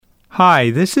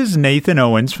Hi, this is Nathan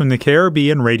Owens from the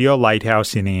Caribbean Radio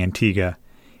Lighthouse in Antigua.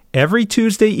 Every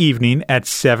Tuesday evening at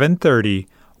 7:30,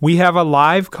 we have a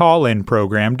live call-in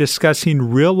program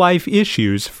discussing real-life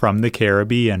issues from the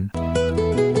Caribbean.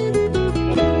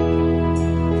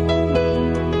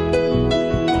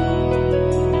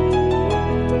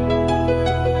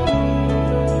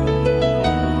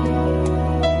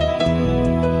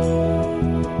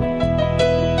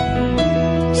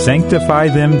 Sanctify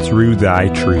them through thy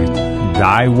truth.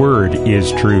 Thy word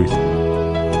is truth.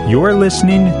 You're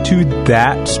listening to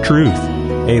That's Truth,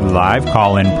 a live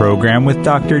call-in program with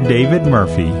Dr. David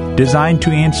Murphy, designed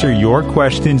to answer your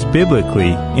questions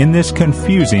biblically in this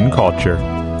confusing culture.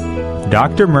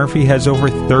 Dr. Murphy has over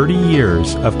 30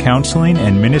 years of counseling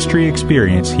and ministry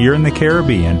experience here in the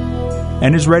Caribbean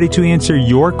and is ready to answer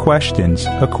your questions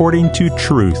according to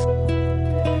truth.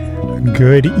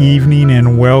 Good evening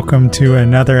and welcome to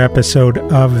another episode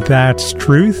of That's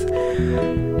Truth.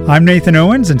 I'm Nathan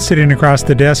Owens, and sitting across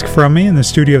the desk from me in the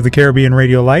studio of the Caribbean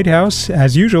Radio Lighthouse,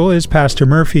 as usual, is Pastor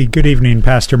Murphy. Good evening,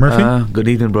 Pastor Murphy. Good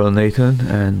evening, Brother Nathan,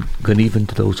 and good evening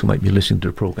to those who might be listening to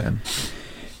the program.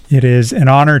 It is an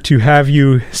honor to have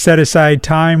you set aside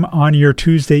time on your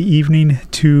Tuesday evening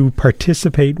to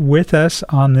participate with us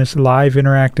on this live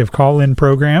interactive call-in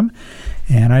program.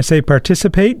 And I say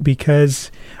participate because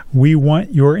we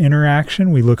want your interaction.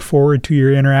 We look forward to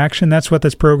your interaction. That's what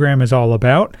this program is all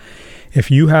about. If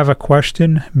you have a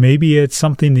question, maybe it's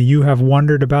something that you have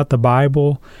wondered about the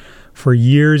Bible for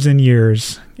years and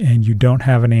years and you don't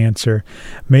have an answer.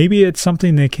 Maybe it's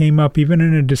something that came up even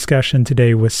in a discussion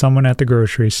today with someone at the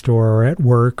grocery store or at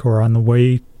work or on the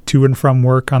way to and from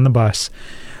work on the bus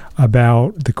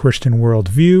about the Christian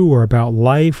worldview or about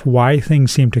life, why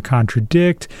things seem to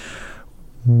contradict,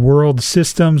 world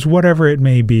systems, whatever it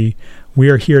may be. We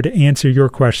are here to answer your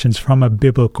questions from a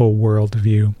biblical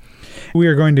worldview. We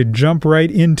are going to jump right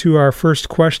into our first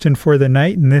question for the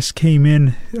night, and this came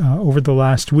in over the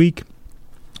last week.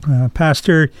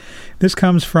 Pastor, this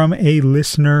comes from a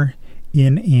listener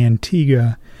in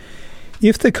Antigua.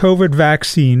 If the COVID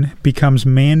vaccine becomes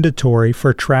mandatory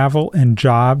for travel and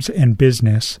jobs and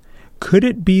business, could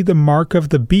it be the mark of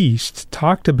the beast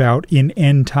talked about in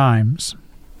end times?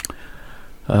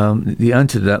 The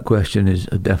answer to that question is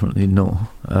definitely no.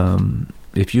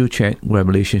 If you check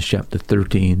Revelation chapter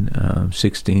 13,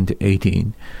 16 to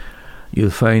 18, you'll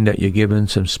find that you're given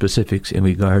some specifics in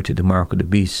regard to the mark of the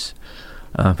beast.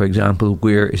 For example,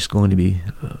 where it's going to be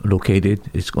located.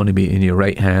 It's going to be in your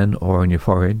right hand or on your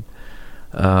forehead.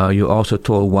 You're also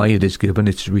told why it is given.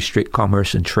 It's to restrict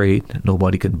commerce and trade.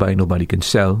 Nobody can buy, nobody can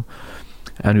sell.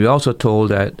 And we're also told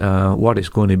that what is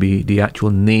going to be the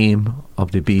actual name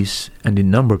of the beast and the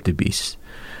number of the beast.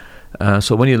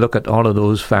 So when you look at all of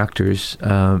those factors,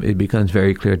 it becomes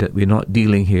very clear that we're not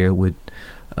dealing here with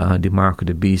the mark of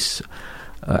the beast.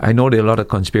 I know there are a lot of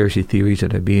conspiracy theories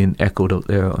that are being echoed out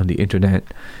there on the internet,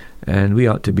 and we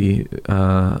ought to be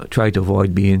try to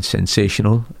avoid being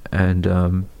sensational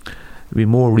and be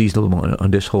more reasonable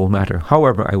on this whole matter.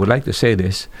 However, I would like to say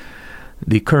this.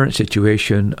 The current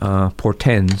situation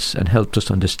portends and helps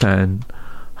us understand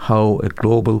how a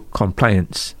global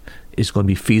compliance is going to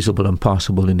be feasible and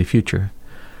possible in the future.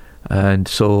 And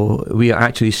so we are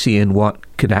actually seeing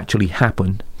what could actually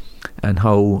happen and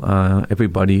how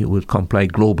everybody would comply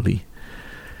globally.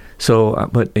 So,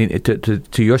 but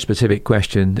to your specific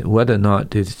question, whether or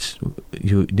not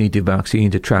you need the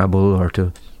vaccine to travel or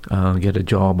to get a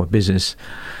job or business,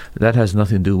 that has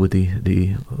nothing to do with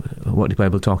the what the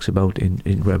Bible talks about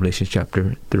in Revelation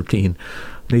chapter 13.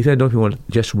 Nathan, I don't know if you want to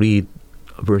just read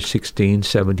verse 16,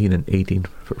 17, and 18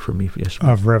 for me. Yes,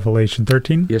 of Revelation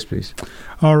 13? Yes, please.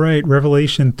 All right,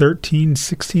 Revelation 13,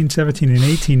 16, 17, and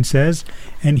 18 says,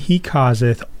 "And he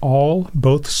causeth all,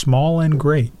 both small and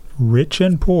great, rich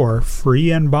and poor,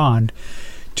 free and bond,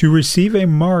 to receive a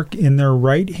mark in their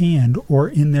right hand or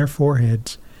in their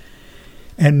foreheads.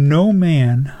 And no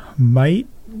man might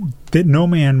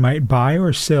buy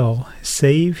or sell,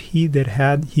 save he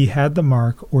had the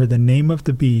mark, or the name of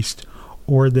the beast,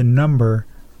 or the number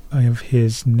of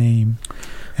his name."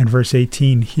 And verse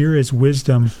 18, "Here is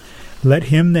wisdom. Let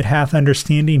him that hath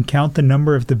understanding count the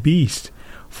number of the beast,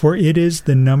 for it is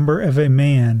the number of a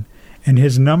man, and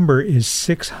his number is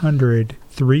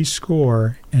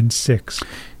 666."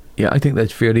 Yeah, I think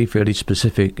that's fairly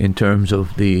specific in terms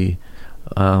of the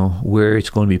where it's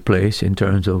going to be placed, in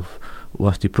terms of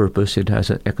what's the purpose. It has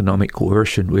an economic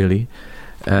coercion, really.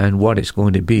 And what it's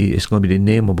going to be the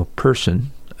name of a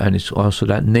person, and it's also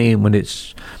that name when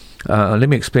it's... let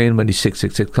me explain where the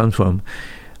 666 comes from.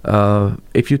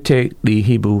 If you take the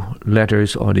Hebrew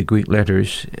letters or the Greek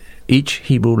letters, each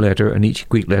Hebrew letter and each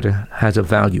Greek letter has a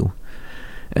value.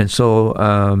 And so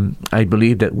I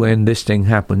believe that when this thing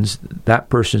happens, that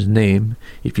person's name,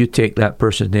 if you take that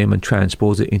person's name and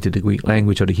transpose it into the Greek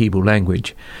language or the Hebrew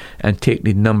language and take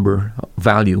the number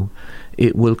value,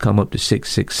 it will come up to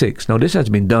 666. Now, this has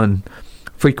been done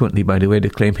frequently, by the way. They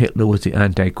claim Hitler was the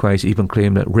Antichrist, even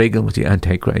claim that Reagan was the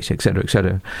Antichrist,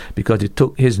 etc., because they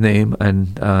took his name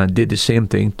and did the same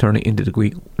thing, turned it into the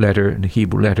Greek letter and the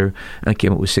Hebrew letter, and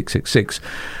came up with 666.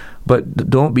 But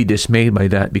don't be dismayed by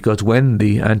that, because when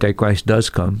the Antichrist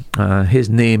does come, his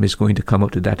name is going to come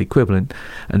up to that equivalent.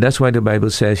 And that's why the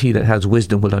Bible says, he that has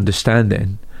wisdom will understand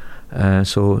then.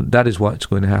 So that is what's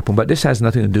going to happen. But this has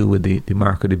nothing to do with the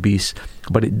mark of the beast.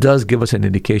 But it does give us an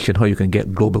indication how you can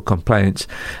get global compliance.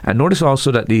 And notice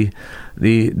also that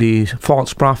the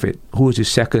false prophet, who is the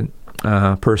second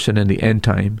person in the end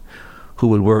time, who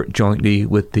will work jointly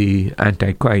with the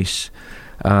Antichrist,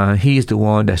 he is the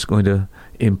one that's going to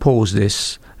impose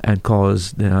this and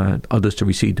cause others to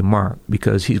receive the mark,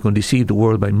 because he's going to deceive the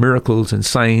world by miracles and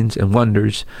signs and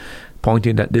wonders,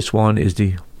 pointing that this one is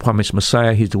the promised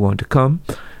Messiah. He's the one to come,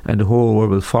 and the whole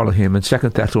world will follow him. And 2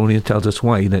 Thessalonians tells us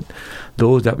why, that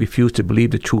those that refuse to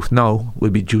believe the truth now will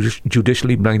be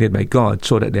judicially blinded by God,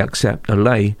 so that they accept a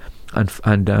lie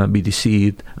and be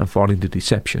deceived and fall into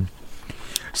deception.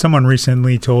 Someone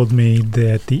recently told me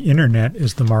that the internet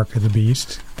is the mark of the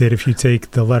beast, that if you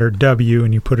take the letter W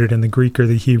and you put it in the Greek or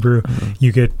the Hebrew,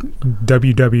 you get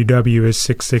www is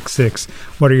 666.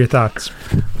 What are your thoughts?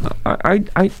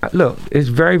 I look, it's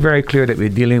very, very clear that we're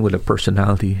dealing with a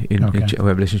personality in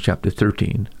Revelation chapter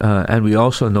 13. And we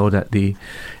also know that the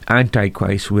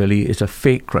Antichrist really is a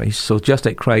fake Christ. So just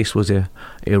like Christ was a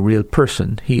real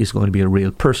person, he is going to be a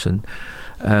real person.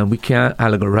 We can't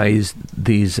allegorize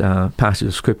these passages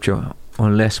of Scripture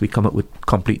unless we come up with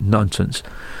complete nonsense.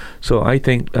 So I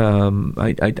think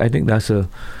I think that's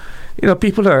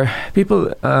people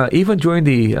even during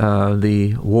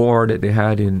the war that they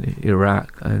had in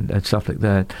Iraq and stuff like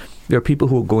that, there are people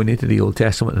who are going into the Old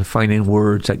Testament and finding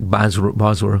words like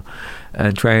Basra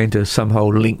and trying to somehow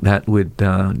link that with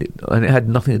and it had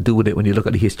nothing to do with it when you look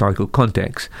at the historical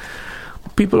context.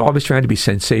 People are always trying to be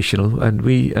sensational,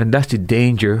 and that's the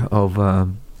danger of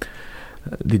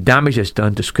the damage that's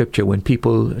done to Scripture when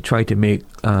people try to make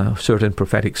certain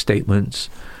prophetic statements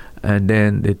and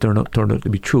then they turn out to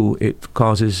be true. It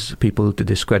causes people to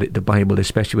discredit the Bible,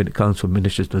 especially when it comes from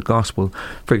ministers of the gospel.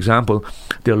 For example,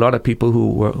 there are a lot of people who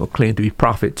were claimed to be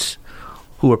prophets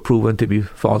who were proven to be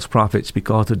false prophets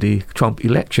because of the Trump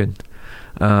election.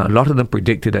 A lot of them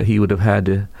predicted that he would have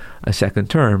had a second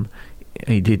term.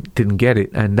 He didn't get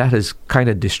it, and that has kind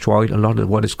of destroyed a lot of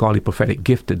what is called a prophetic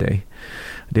gift today.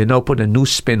 They now put a new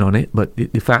spin on it, but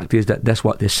the fact is that that's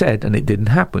what they said, and it didn't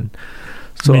happen.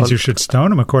 So, means you should stone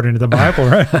them according to the Bible,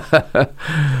 right?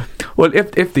 Well,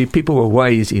 if the people were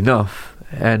wise enough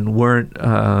and weren't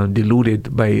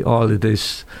deluded by all of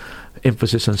this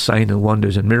emphasis on signs and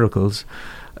wonders and miracles,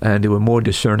 and they were more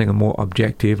discerning and more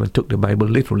objective and took the Bible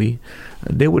literally,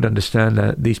 they would understand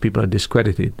that these people are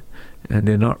discredited and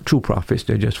they're not true prophets,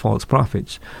 they're just false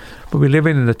prophets. But we're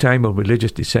living in a time of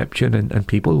religious deception, and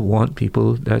people want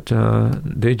people that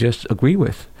they just agree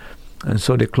with. And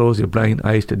so they close their blind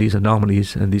eyes to these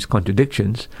anomalies and these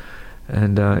contradictions.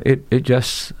 And it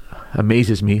just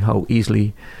amazes me how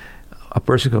easily a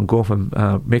person can go from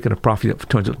making a prophecy that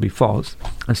turns out to be false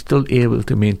and still able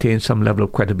to maintain some level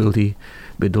of credibility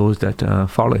with those that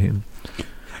follow him.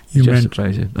 You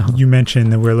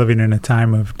mentioned that we're living in a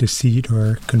time of deceit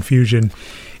or confusion.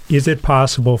 Is it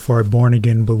possible for a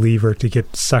born-again believer to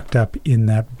get sucked up in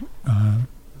that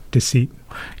deceit?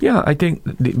 Yeah, I think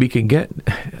we can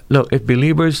look, if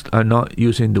believers are not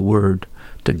using the Word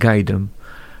to guide them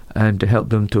and to help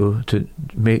them to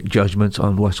make judgments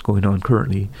on what's going on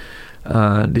currently,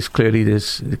 this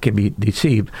can be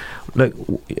deceived. Like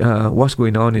what's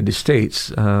going on in the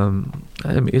States,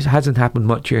 it hasn't happened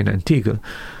much here in Antigua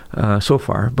so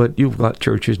far, but you've got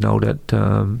churches now that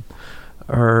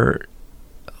are,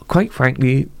 quite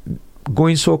frankly,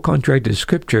 going so contrary to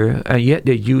Scripture, and yet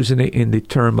they're using it in the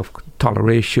term of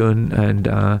toleration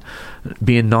and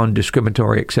being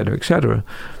non-discriminatory, etc., etc.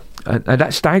 And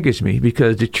that staggers me,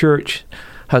 because the church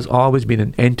has always been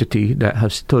an entity that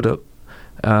has stood up,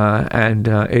 and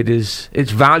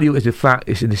its value is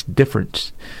in its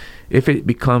difference. If it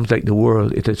becomes like the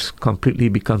world, it has completely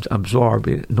becomes absorbed.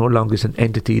 It no longer is an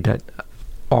entity that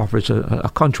offers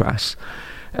a contrast.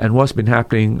 And what's been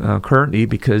happening currently,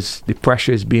 because the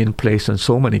pressure is being placed on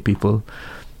so many people,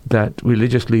 that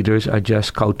religious leaders are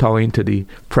just kowtowing to the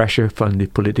pressure from the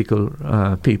political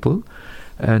people,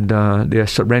 and they are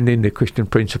surrendering their Christian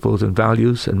principles and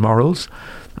values and morals,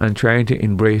 and trying to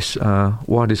embrace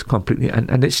what is completely.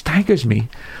 And it staggers me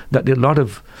that there are a lot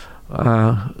of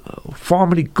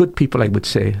formerly good people, I would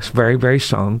say, very, very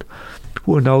sound,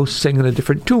 who are now singing a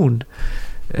different tune.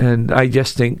 And I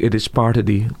just think it is part of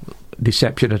the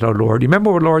deception that our Lord.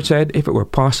 Remember what our Lord said, if it were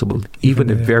possible, even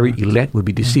the very elect would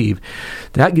be deceived.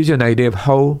 That gives you an idea of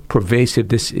how pervasive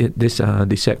this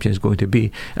deception is going to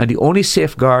be. And the only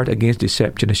safeguard against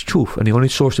deception is truth, and the only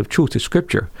source of truth is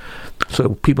Scripture.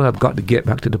 So people have got to get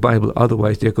back to the Bible,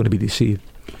 otherwise they're going to be deceived.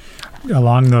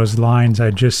 Along those lines, I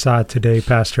just saw today,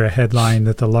 Pastor, a headline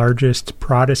that the largest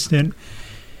Protestant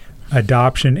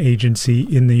adoption agency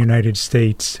in the United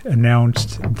States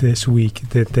announced this week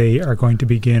that they are going to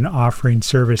begin offering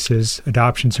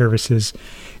adoption services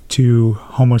to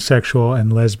homosexual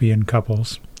and lesbian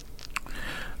couples.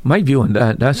 My view on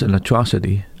that's an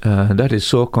atrocity. That is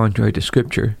so contrary to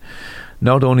Scripture.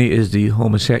 Not only is the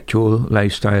homosexual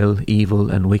lifestyle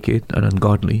evil and wicked and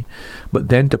ungodly, but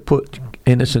then to put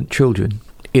innocent children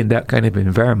in that kind of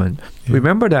environment. Yeah.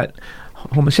 Remember that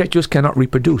homosexuals cannot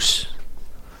reproduce.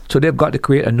 So they've got to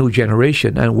create a new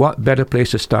generation, and what better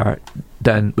place to start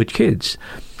than with kids?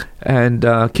 And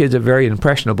kids are very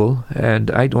impressionable,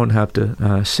 and I don't have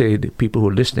to say the people who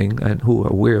are listening and who are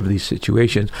aware of these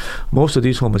situations, most of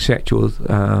these homosexuals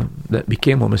that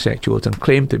became homosexuals and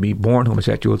claimed to be born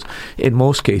homosexuals, in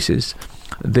most cases,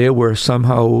 they were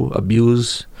somehow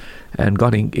abused and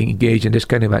got engaged in this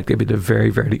kind of activity at a very,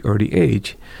 very early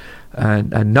age.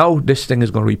 And now this thing is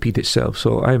going to repeat itself.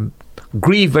 So I'm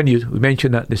grieved when you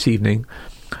mentioned that this evening.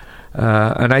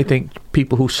 And I think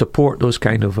people who support those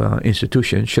kind of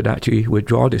institutions should actually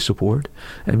withdraw their support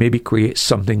and maybe create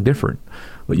something different.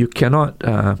 But you cannot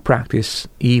practice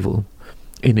evil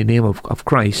in the name of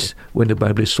Christ when the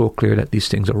Bible is so clear that these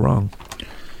things are wrong.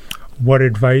 What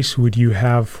advice would you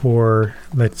have for,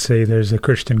 let's say there's a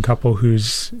Christian couple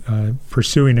who's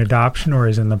pursuing adoption or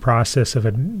is in the process of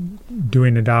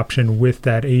doing adoption with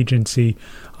that agency?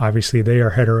 Obviously, they are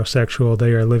heterosexual.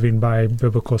 They are living by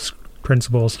biblical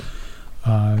principles.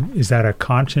 Is that a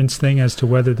conscience thing as to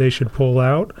whether they should pull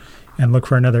out and look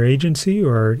for another agency,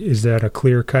 or is that a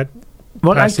clear-cut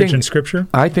passage in Scripture?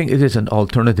 I think it is an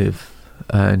alternative,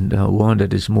 and one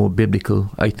that is more biblical.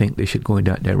 I think they should go in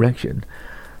that direction.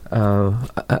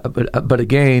 But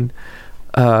again,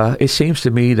 it seems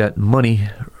to me that money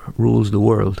rules the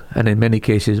world, and in many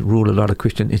cases rule a lot of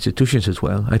Christian institutions as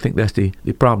well. I think that's the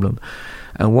problem.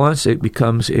 And once it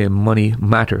becomes a money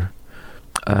matter,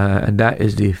 and that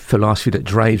is the philosophy that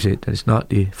drives it, and it's not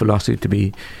the philosophy to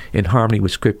be in harmony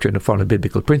with Scripture and to follow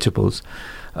biblical principles,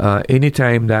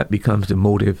 anytime that becomes the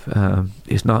motive,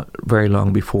 it's not very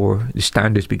long before the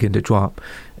standards begin to drop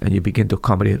and you begin to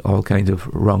accommodate all kinds of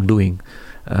wrongdoing.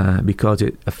 Because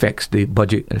it affects the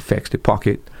budget, it affects the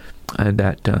pocket, and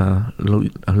that a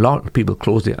lot of people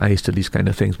close their eyes to these kind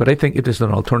of things. But I think it is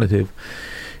an alternative.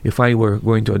 If I were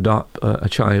going to adopt a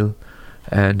child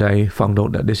and I found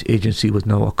out that this agency was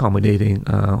now accommodating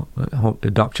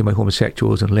adoption by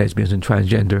homosexuals and lesbians and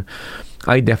transgender,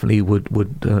 I definitely would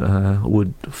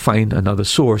find another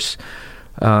source.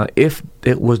 If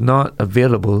it was not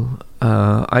available,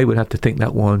 I would have to think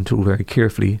that one through very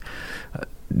carefully.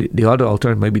 The other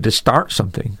alternative might be to start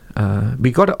something.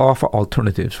 We got to offer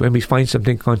alternatives. When we find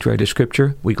something contrary to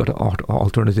Scripture, we got to offer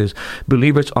alternatives.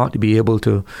 Believers ought to be able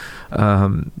to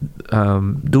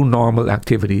do normal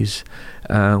activities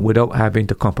without having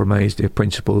to compromise their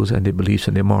principles and their beliefs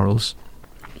and their morals.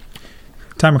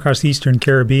 Time across the Eastern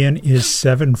Caribbean is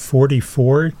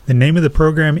 7:44. The name of the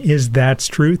program is That's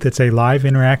Truth. It's a live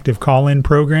interactive call-in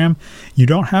program. You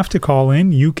don't have to call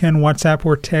in. You can WhatsApp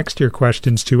or text your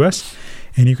questions to us,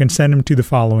 and you can send them to the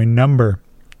following number,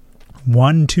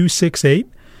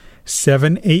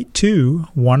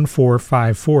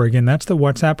 1-268-782-1454. Again, that's the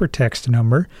WhatsApp or text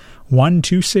number,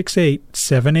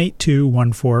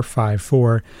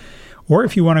 1-268-782-1454. Or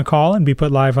if you want to call and be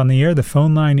put live on the air, the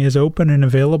phone line is open and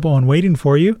available and waiting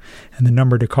for you. And the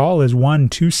number to call is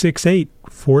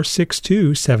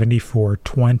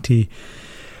 1-268-462-7420.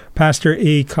 Pastor,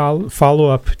 a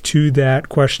follow-up to that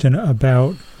question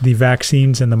about the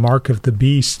vaccines and the mark of the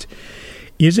beast.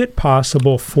 Is it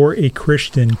possible for a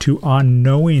Christian to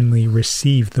unknowingly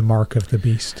receive the mark of the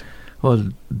beast? Well,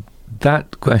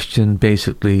 that question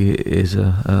basically is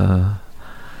a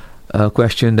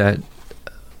question that,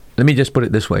 let me just put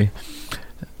it this way.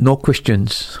 No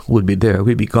Christians would be there.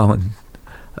 We'd be gone.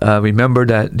 Remember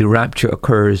that the rapture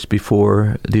occurs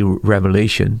before the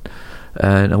revelation.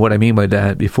 And what I mean by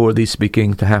that, before this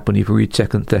beginning to happen, if you read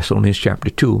 2 Thessalonians chapter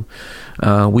 2,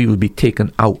 we will be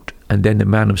taken out and then the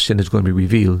man of sin is going to be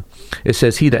revealed. It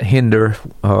says, he that hinder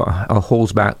or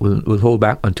holds back will hold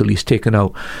back until he's taken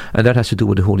out. And that has to do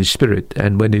with the Holy Spirit.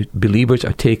 And when the believers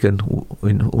are taken,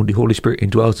 when the Holy Spirit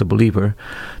indwells the believer,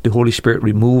 the Holy Spirit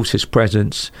removes his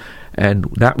presence, and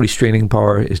that restraining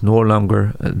power is no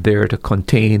longer there to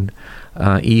contain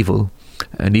evil.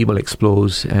 And evil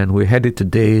explodes, and we're headed to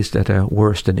days that are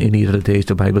worse than any other days.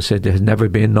 The Bible said there has never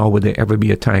been, nor will there ever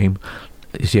be a time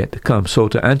is yet to come. So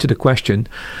to answer the question,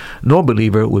 no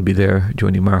believer will be there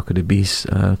during the mark of the beast.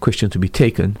 Christians will be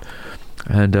taken.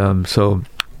 And so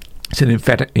it's an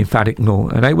emphatic no.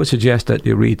 And I would suggest that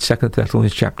you read 2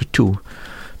 Thessalonians chapter 2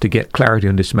 to get clarity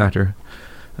on this matter.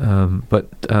 But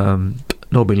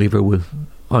no believer will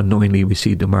unknowingly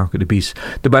receive the mark of the beast.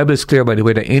 The Bible is clear, by the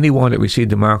way, that anyone that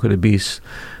received the mark of the beast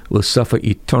will suffer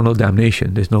eternal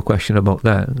damnation. There's no question about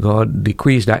that. God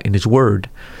decrees that in His Word.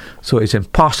 So it's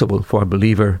impossible for a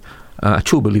believer, a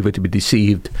true believer, to be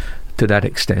deceived to that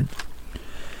extent.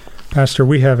 Pastor,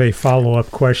 we have a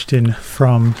follow-up question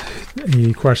from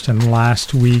a question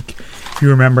last week. If you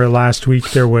remember, last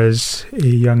week there was a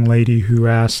young lady who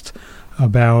asked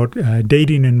about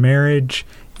dating and marriage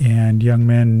and young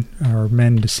men or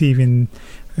men deceiving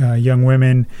young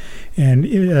women. And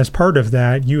as part of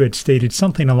that, you had stated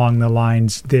something along the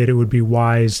lines that it would be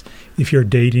wise, if you're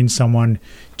dating someone,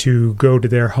 to go to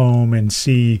their home and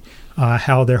see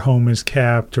how their home is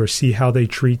kept, or see how they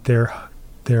treat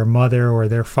their mother or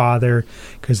their father,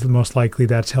 because most likely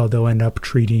that's how they'll end up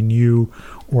treating you,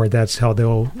 or that's how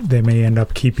they may end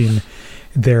up keeping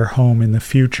their home in the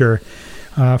future.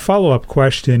 Follow-up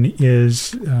question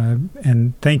is,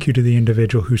 and thank you to the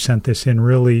individual who sent this in,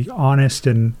 really honest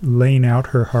and laying out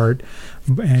her heart,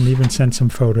 and even sent some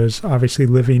photos, obviously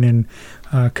living in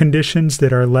conditions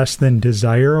that are less than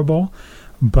desirable,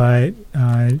 but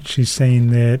she's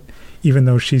saying that even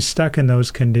though she's stuck in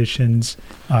those conditions,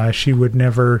 she would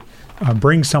never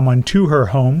bring someone to her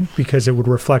home because it would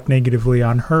reflect negatively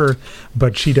on her,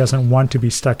 but she doesn't want to be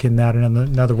stuck in that.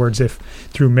 In other words, if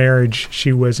through marriage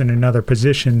she was in another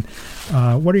position,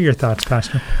 what are your thoughts,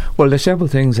 Pastor? Well, there's several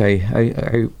things.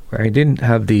 I didn't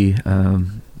have the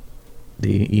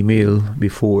email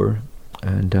before,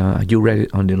 and you read it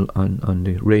on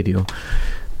the radio.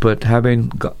 But having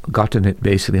gotten it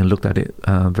basically and looked at it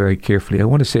very carefully, I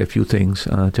want to say a few things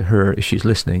to her if she's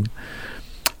listening.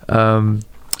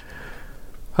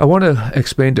 I want to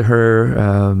explain to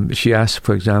her, she asked,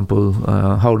 for example,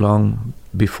 how long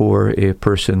before a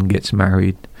person gets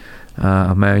married,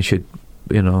 a man should,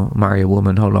 marry a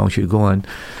woman, how long should go on.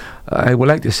 I would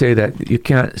like to say that you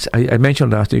can't, I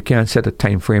mentioned last, you can't set a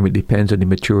time frame. It depends on the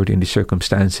maturity and the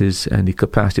circumstances and the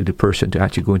capacity of the person to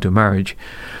actually go into marriage.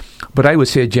 But I would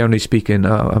say, generally speaking,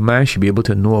 a man should be able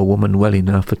to know a woman well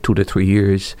enough for 2 to 3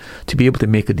 years to be able to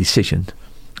make a decision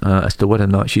as to whether or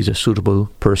not she's a suitable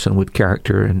person with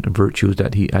character and virtues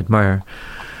that he admire.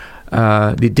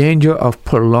 The danger of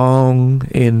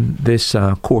prolonging this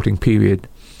courting period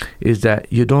is that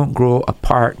you don't grow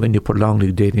apart when you prolong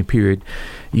the dating period.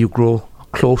 You grow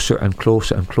closer and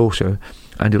closer and closer.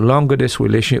 And the longer this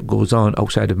relationship goes on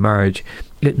outside of marriage,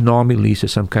 it normally leads to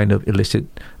some kind of illicit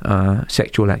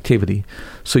sexual activity.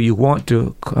 So you want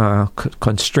to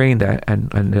constrain that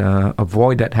and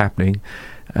avoid that happening.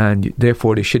 And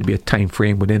therefore, there should be a time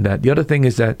frame within that. The other thing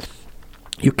is that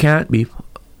you can't be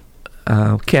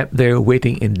kept there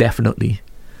waiting indefinitely.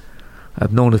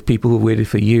 I've known of people who waited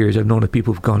for years. I've known of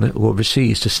people who've gone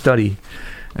overseas to study,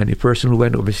 and the person who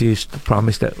went overseas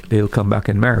promised that they'll come back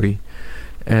and marry.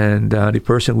 And the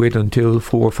person waited until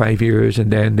 4 or 5 years,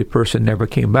 and then the person never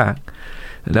came back.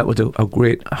 And that was a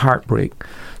great heartbreak.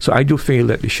 So I do feel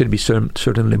that there should be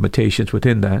certain limitations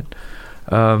within that.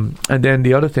 And then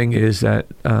the other thing is that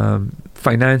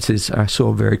finances are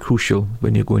so very crucial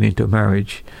when you're going into a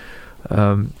marriage.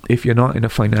 If you're not in a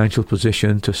financial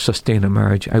position to sustain a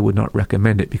marriage, I would not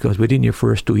recommend it, because within your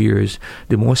first 2 years,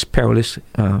 the most perilous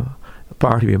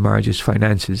part of your marriage is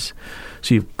finances.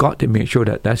 So you've got to make sure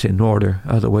that that's in order.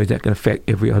 Otherwise, that can affect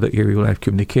every other area of life: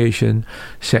 communication,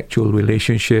 sexual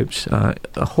relationships, a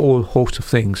whole host of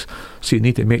things. So you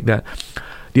need to make that.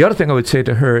 The other thing I would say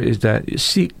to her is that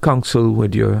seek counsel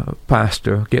with your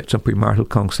pastor, get some premarital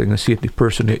counseling, and see if the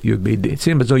person that you've been dating, it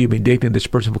seems as though you've been dating this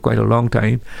person for quite a long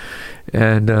time,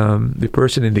 and the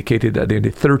person indicated that they're in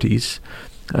their 30s,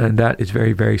 and that is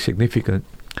very, very significant.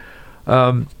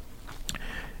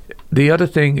 The other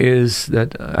thing is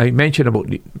that I mentioned about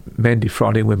men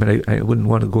defrauding women. I wouldn't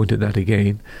want to go into that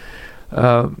again.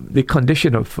 The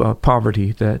condition of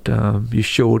poverty that you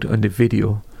showed on the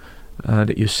video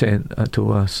that you sent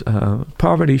to us.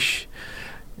 Poverty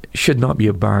should not be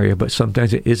a barrier, but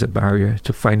sometimes it is a barrier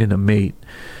to finding a mate.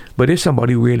 But if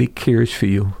somebody really cares for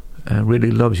you and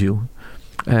really loves you,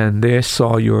 and they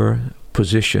saw your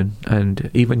position and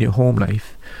even your home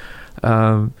life,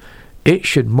 it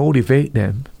should motivate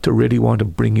them to really want to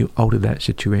bring you out of that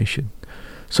situation.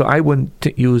 So I wouldn't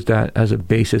use that as a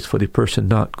basis for the person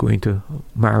not going to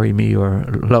marry me or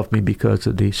love me because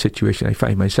of the situation I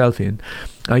find myself in.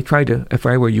 I try to, if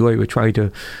I were you, I would try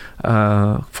to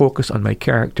focus on my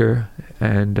character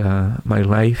and my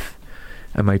life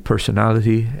and my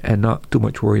personality, and not too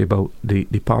much worry about the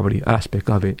poverty aspect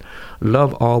of it.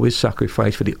 Love always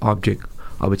sacrifices for the object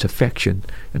of its affection,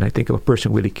 and I think if a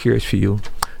person really cares for you,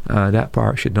 that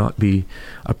part should not be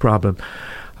a problem.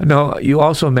 Now, you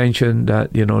also mentioned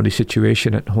that, the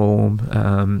situation at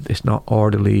home is not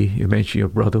orderly. You mentioned your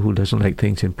brother who doesn't like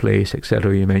things in place,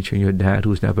 etc. You mentioned your dad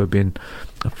who's never been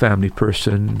a family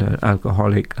person,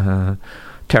 alcoholic,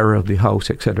 terror of the house,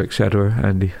 etc.,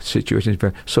 and the situation is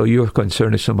very... So you're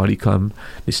concerned if somebody come,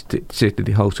 say that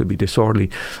the house will be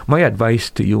disorderly. My advice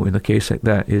to you in a case like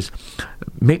that is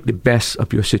make the best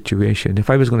of your situation. If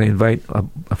I was going to invite,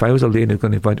 if I was a lady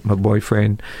going to invite my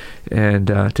boyfriend and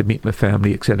to meet my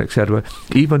family, etc.,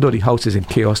 even though the house is in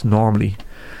chaos normally,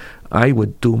 I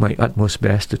would do my utmost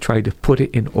best to try to put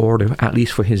it in order, at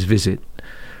least for his visit.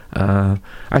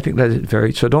 I think that is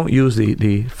very... So don't use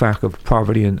the fact of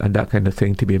poverty and that kind of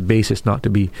thing to be a basis not to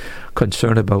be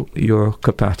concerned about your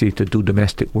capacity to do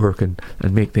domestic work and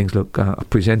make things look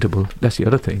presentable. That's the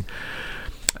other thing.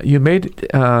 You made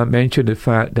mention the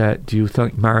fact that you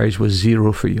think marriage was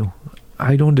zero for you.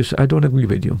 I don't agree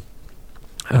with you.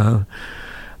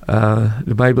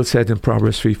 The Bible says in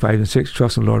Proverbs 3, 5, and 6,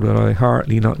 trust in the Lord with all thy heart,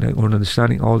 lean not on thy own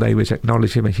understanding, all thy ways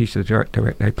acknowledge him, and he shall direct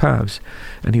thy paths,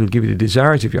 and he will give you the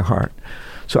desires of your heart.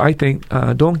 So I think,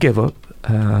 don't give up.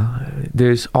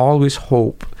 There's always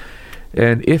hope.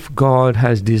 And if God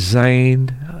has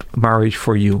designed marriage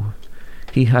for you,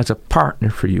 he has a partner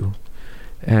for you.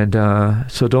 And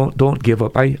so don't give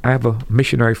up. I have a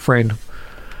missionary friend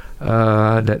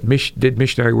that did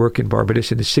missionary work in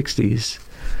Barbados in the 60s.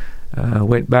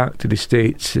 Went back to the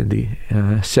States in the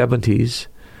 70s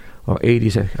or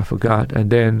 80s, I forgot, and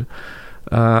then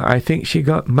I think she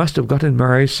must have gotten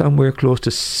married somewhere close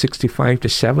to 65 to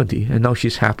 70, and now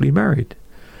she's happily married.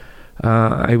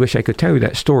 I wish I could tell you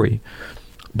that story,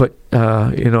 but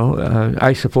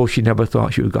I suppose she never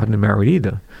thought she would have gotten married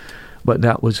either. But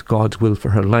that was God's will for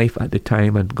her life at the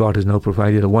time, and God has now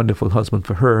provided a wonderful husband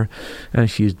for her, and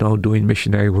she's now doing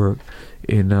missionary work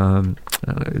in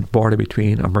border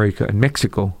between America and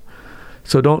Mexico.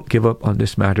 So don't give up on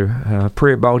this matter.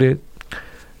 Pray about it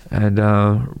and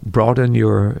broaden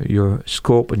your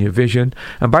scope and your vision.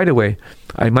 And by the way,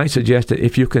 I might suggest that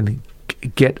if you can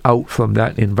get out from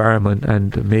that environment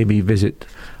and maybe visit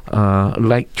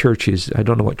like churches, I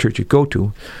don't know what church you go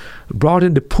to,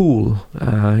 broaden the pool.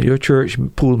 Your church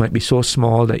pool might be so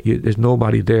small that there's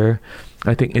nobody there.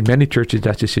 I think in many churches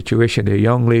that's the situation. There are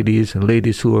young ladies and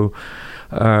ladies who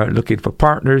are looking for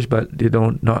partners, but they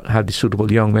not have the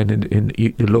suitable young men in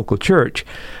the local church.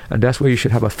 And that's where you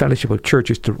should have a fellowship of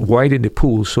churches to widen the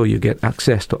pool so you get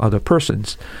access to other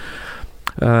persons.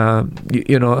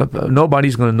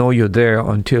 Nobody's going to know you're there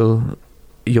until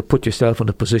you put yourself in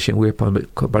a position where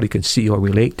somebody can see or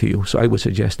relate to you. So I would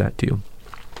suggest that to you.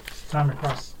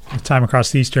 Time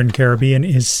across the Eastern Caribbean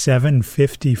is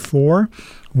 7:54.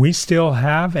 We still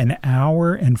have an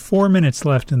hour and 4 minutes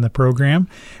left in the program,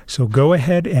 so go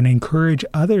ahead and encourage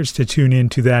others to tune in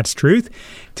to That's Truth.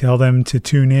 Tell them to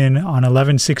tune in on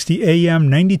 1160 AM,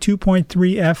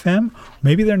 92.3 FM.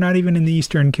 Maybe they're not even in the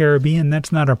Eastern Caribbean.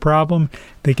 That's not a problem.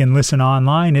 They can listen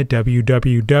online at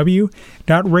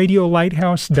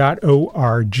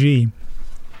www.radiolighthouse.org.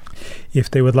 If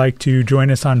they would like to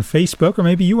join us on Facebook, or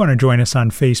maybe you want to join us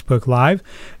on Facebook Live,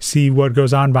 see what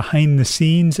goes on behind the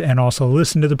scenes, and also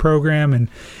listen to the program and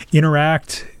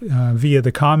interact via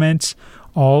the comments,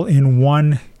 all in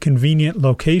one convenient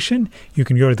location, you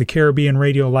can go to the Caribbean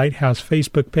Radio Lighthouse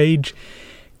Facebook page,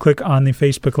 click on the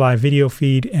Facebook Live video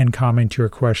feed, and comment your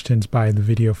questions by the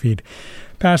video feed.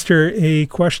 Pastor, a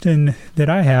question that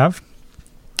I have,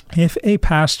 if a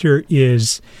pastor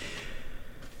is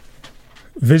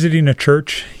visiting a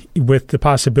church with the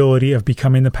possibility of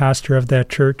becoming the pastor of that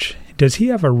church, does he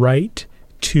have a right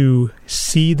to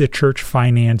see the church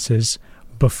finances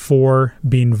before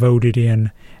being voted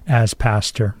in as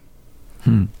pastor?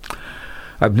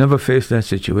 I've never faced that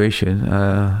situation.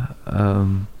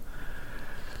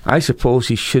 I I suppose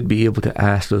he should be able to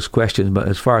ask those questions, but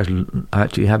as far as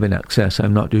actually having access,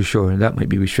 I'm not too sure. That might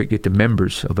be restricted to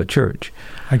members of a church.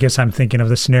 I guess I'm thinking of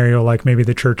the scenario like maybe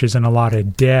the church is in a lot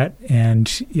of debt,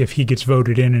 and if he gets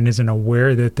voted in and isn't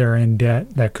aware that they're in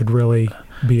debt, that could really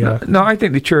be No, I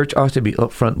think the church ought to be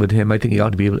upfront with him. I think he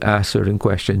ought to be able to ask certain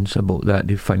questions about that,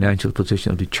 the financial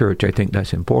position of the church. I think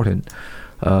that's important.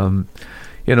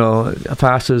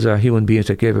 Pastors are human beings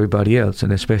like everybody else,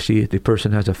 and especially if the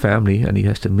person has a family and he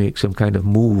has to make some kind of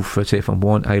move, let's say from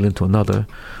one island to another,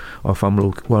 or from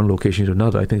one location to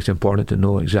another. I think it's important to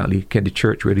know exactly, can the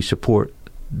church really support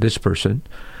this person?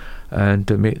 And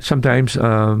sometimes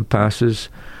pastors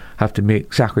have to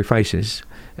make sacrifices,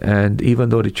 and even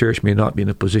though the church may not be in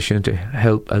a position to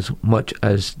help as much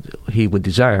as he would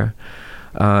desire,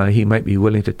 he might be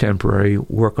willing to temporarily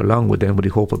work along with them with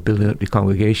the hope of building up the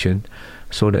congregation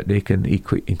so that they can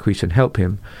increase and help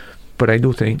him. But I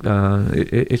do think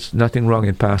it's nothing wrong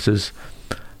in pastors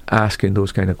asking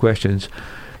those kind of questions.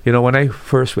 When I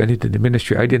first went into the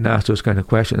ministry, I didn't ask those kind of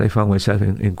questions. I found myself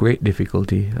in great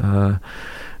difficulty.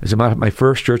 As a matter of my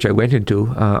first church I went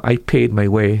into, I paid my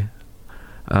way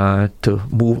to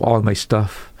move all my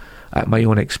stuff at my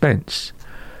own expense.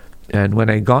 And when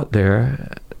I got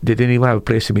there, they didn't even have a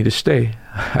place for me to stay.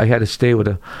 I had to stay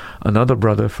with another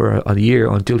brother for a year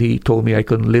until he told me I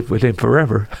couldn't live with him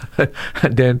forever.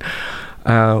 And then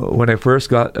when I first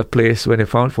got a place, when I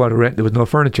found for rent, there was no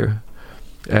furniture.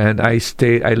 And I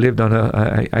lived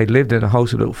in a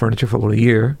house without furniture for about a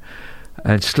year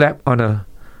and slept on a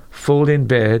fold-in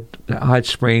bed that had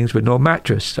springs with no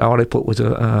mattress. All I put was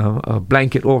a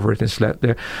blanket over it and slept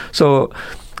there. So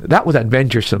that was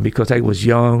adventuresome because I was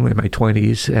young, in my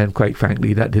 20s, and quite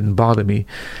frankly, that didn't bother me.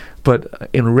 But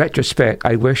in retrospect,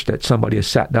 I wish that somebody had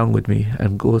sat down with me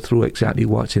and go through exactly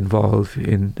what's involved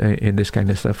in this kind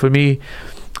of stuff. For me,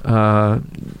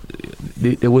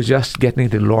 it was just getting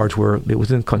into the Lord's work. There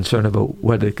wasn't concern about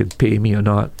whether it could pay me or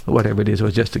not, whatever it is. It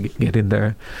was just to get in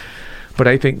there. But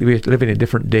I think we're living in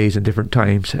different days and different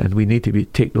times, and we need to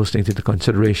take those things into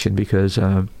consideration because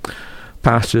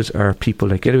pastors are people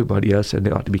like everybody else, and they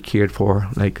ought to be cared for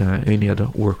like any other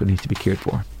worker needs to be cared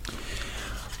for.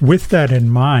 With that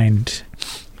in mind,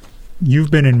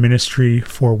 you've been in ministry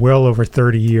for well over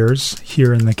 30 years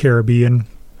here in the Caribbean.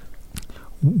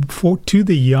 To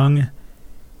the young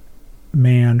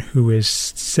man who is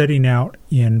setting out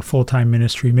in full-time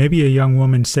ministry, maybe a young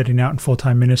woman setting out in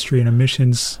full-time ministry in a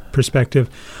missions perspective,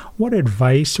 what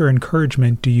advice or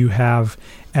encouragement do you have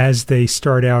as they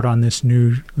start out on this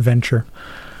new venture?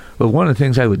 Well, one of the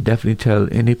things I would definitely tell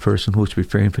any person who's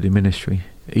preparing for the ministry,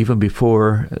 even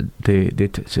before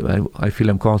I feel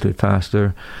I'm called to be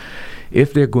pastor,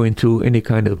 if they're going through any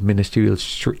kind of ministerial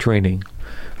training,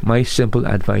 my simple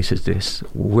advice is this: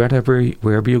 wherever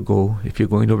you go, if you're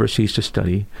going overseas to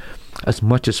study, as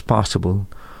much as possible,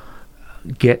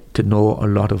 get to know a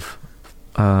lot of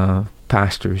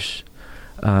pastors,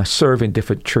 serve in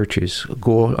different churches,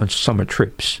 go on summer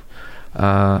trips.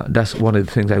 That's one of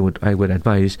the things I would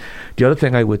advise. The other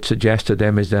thing I would suggest to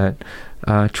them is that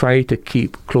try to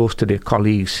keep close to their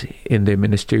colleagues in their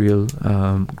ministerial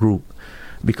group,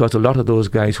 because a lot of those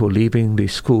guys who are leaving the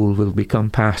school will become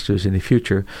pastors in the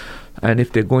future. And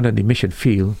if they're going on the mission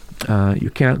field, you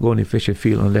can't go on the mission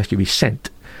field unless you be sent.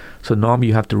 So normally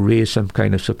you have to raise some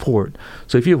kind of support.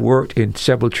 So if you've worked in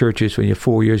several churches when you're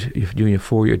 4 years, if you're doing a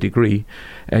 4-year degree,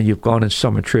 and you've gone on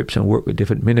summer trips and worked with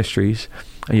different ministries,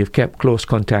 and you've kept close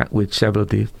contact with several of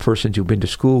the persons you've been to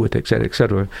school with,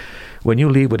 etc., when you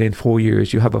leave within 4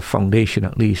 years, you have a foundation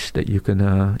at least that you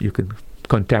can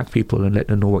contact people and let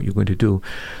them know what you're going to do.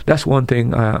 That's one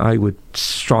thing I would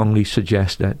strongly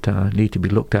suggest that need to be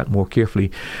looked at more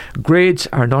carefully. Grades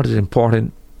are not as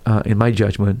important in my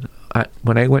judgment.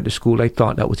 When I went to school, I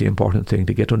thought that was the important thing,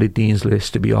 to get on the dean's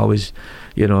list, to be always,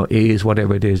 A's,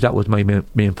 whatever it is. That was my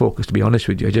main focus, to be honest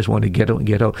with you. I just wanted to get out and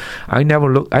get out.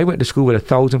 I went to school with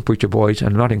 1,000 preacher boys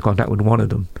and not in contact with one of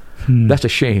them. That's a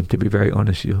shame, to be very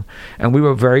honest with you. And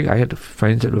I had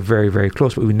friends that were very, very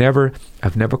close, but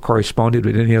I've never corresponded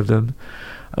with any of them.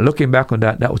 Looking back on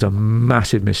that was a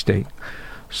massive mistake.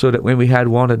 So that when we had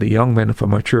one of the young men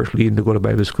from our church leaving to go to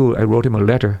Bible school, I wrote him a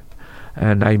letter.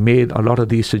 And I made a lot of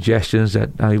these suggestions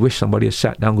that I wish somebody had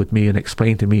sat down with me and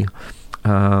explained to me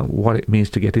what it means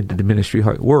to get into the ministry,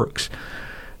 how it works.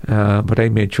 But I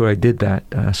made sure I did that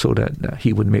so that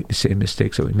he wouldn't make the same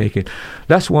mistakes I was making.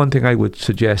 That's one thing I would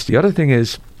suggest. The other thing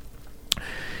is,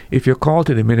 if you're called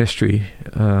to the ministry,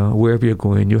 wherever you're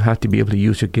going, you have to be able to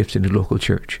use your gifts in the local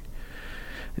church.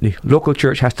 The local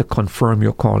church has to confirm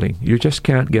your calling. You just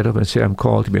can't get up and say, I'm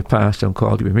called to be a pastor, I'm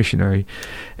called to be a missionary.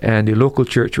 And the local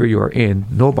church where you are in,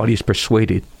 nobody is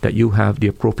persuaded that you have the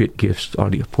appropriate gifts or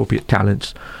the appropriate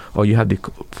talents, or you have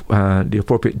the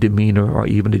appropriate demeanor or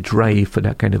even the drive for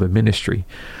that kind of a ministry.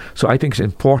 So I think it's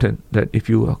important that if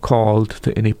you are called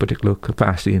to any particular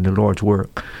capacity in the Lord's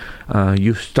work,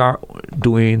 you start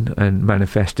doing and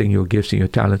manifesting your gifts and your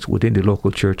talents within the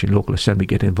local church and local assembly.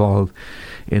 Get involved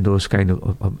in those kind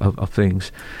of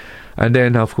things. And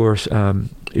then, of course,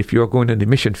 if you're going in the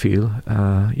mission field,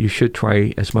 you should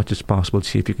try as much as possible to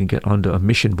see if you can get under a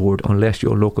mission board, unless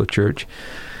your local church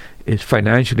is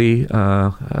financially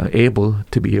able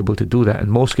to be able to do that. In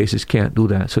most cases, can't do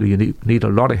that. So you need a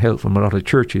lot of help from a lot of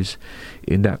churches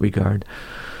in that regard.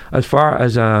 As far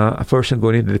as a person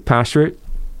going into the pastorate,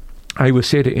 I would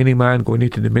say to any man going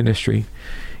into the ministry,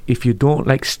 if you don't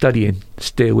like studying,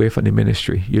 stay away from the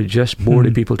ministry. You just bore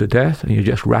the people to death, and you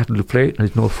just rattle the plate, and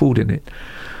there's no food in it.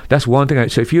 That's one thing.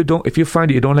 So if you find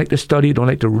that you don't like to study, you don't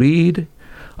like to read,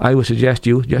 I would suggest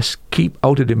you just keep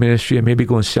out of the ministry and maybe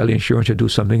go and sell insurance or do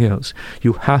something else.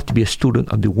 You have to be a student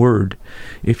of the Word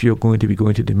if you're going to be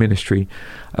going to the ministry.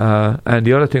 And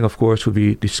the other thing, of course, would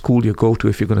be the school you go to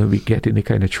if you're going to be getting any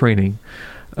kind of training.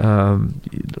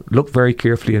 Look very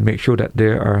carefully and make sure that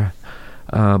there are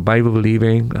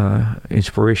Bible-believing,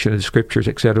 inspiration of the Scriptures,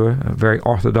 etc., very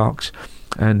orthodox,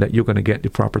 and that you're going to get the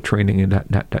proper training in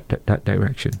that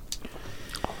direction.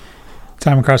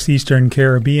 Time across the Eastern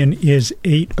Caribbean is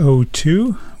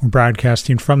 8:02. We're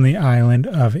broadcasting from the island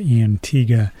of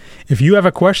Antigua. If you have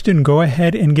a question, go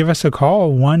ahead and give us a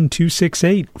call,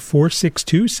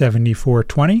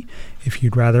 1-268-462-7420. If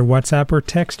you'd rather WhatsApp or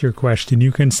text your question,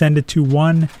 you can send it to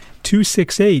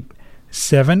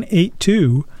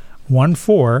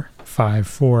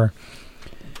 1-268-782-1454.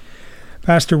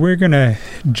 Pastor, we're going to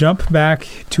jump back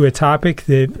to a topic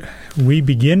that we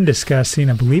began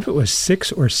discussing, I believe it was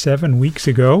 6 or 7 weeks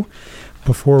ago,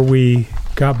 before we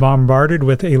got bombarded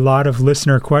with a lot of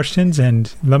listener questions.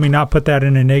 And let me not put that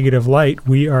in a negative light.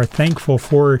 We are thankful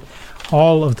for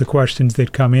all of the questions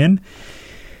that come in.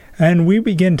 And we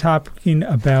begin talking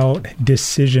about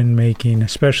decision-making,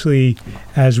 especially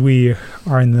as we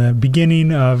are in the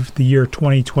beginning of the year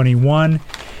 2021,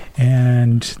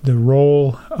 and the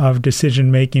role of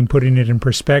decision-making, putting it in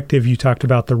perspective. You talked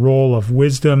about the role of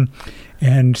wisdom,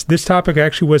 and this topic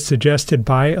actually was suggested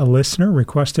by a listener,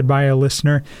 requested by a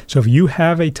listener. So if you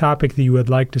have a topic that you would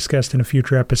like discussed in a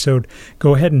future episode,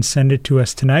 go ahead and send it to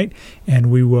us tonight, and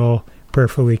we will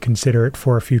prayerfully consider it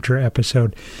for a future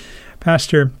episode.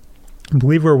 Pastor, I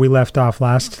believe where we left off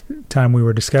last time we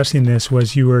were discussing this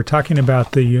was you were talking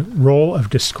about the role of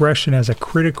discretion as a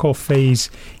critical phase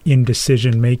in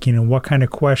decision-making and what kind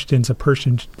of questions a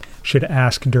person should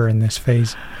ask during this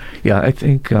phase. Yeah, I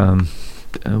think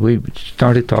we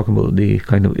started talking about the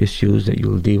kind of issues that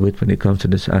you'll deal with when it comes to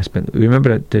this aspect. Remember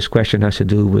that this question has to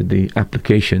do with the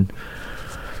application.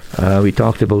 We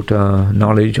talked about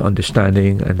knowledge,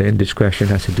 understanding, and then discretion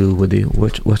has to do with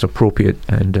what's appropriate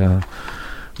and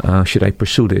should I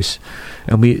pursue this?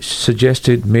 And we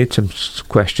made some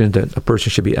questions that a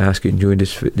person should be asking during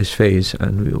this phase,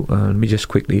 and let me just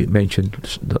quickly mention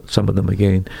some of them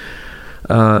again.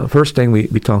 First thing we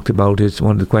talked about is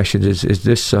one of the questions is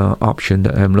this option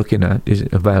that I'm looking at is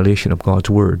a violation of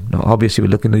God's Word? Now, obviously, we're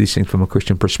looking at these things from a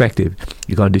Christian perspective.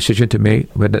 You got a decision to make,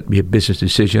 whether it be a business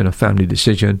decision, a family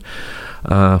decision,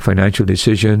 financial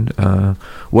decision,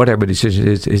 whatever decision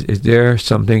is there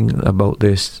something about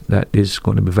this that is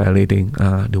going to be violating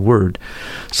the Word?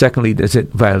 Secondly, does it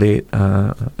violate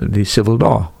the civil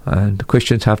law? And the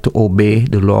Christians have to obey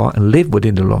the law and live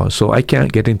within the law. So I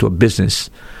can't get into a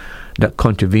business that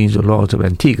contravenes the laws of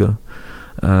Antigua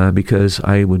because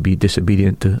I would be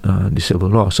disobedient to the civil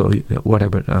law. So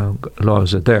whatever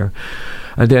laws are there.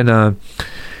 And then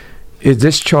is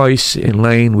this choice in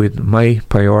line with my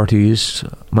priorities,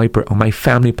 my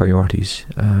family priorities?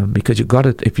 Because you got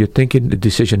it. If you're thinking the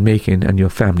decision making and you're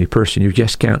a family person, you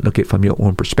just can't look at it from your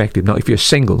own perspective. Now, if you're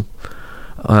single,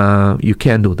 you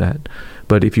can do that.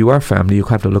 But if you are family, you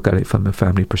have to look at it from a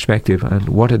family perspective. And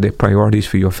what are the priorities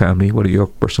for your family? What are your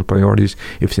personal priorities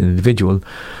if it's an individual?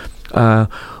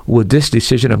 Would this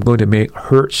decision I'm going to make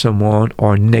hurt someone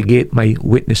or negate my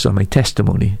witness or my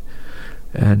testimony?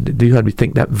 And you have to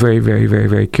think that very, very, very,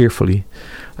 very carefully.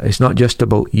 It's not just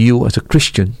about you as a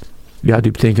Christian. You have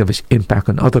to think of its impact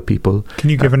on other people. Can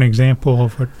you give an example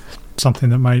of something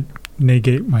that might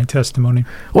negate my testimony?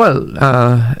 Well,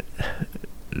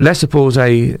 let's suppose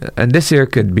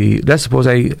let's suppose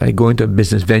I go into a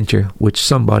business venture with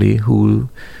somebody who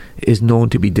is known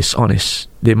to be dishonest.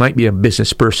 They might be a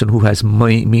business person who has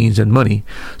means and money,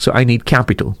 so I need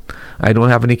capital. I don't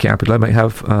have any capital. I might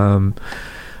have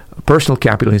personal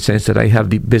capital in the sense that I have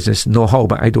the business know-how,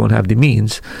 but I don't have the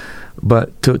means.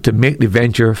 But to make the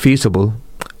venture feasible,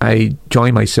 I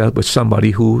join myself with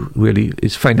somebody who really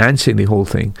is financing the whole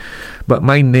thing. But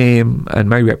my name and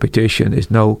my reputation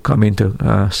is now come into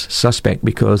suspect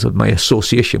because of my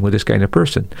association with this kind of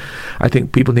person. I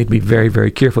think people need to be very,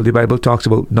 very careful. The Bible talks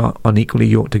about not unequally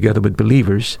yoked together with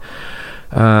believers.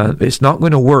 It's not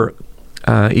going to work,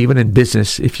 even in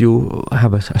business, if you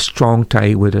have a strong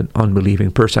tie with an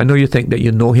unbelieving person. I know you think that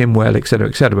you know him well, etc.,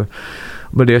 etc.,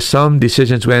 but there are some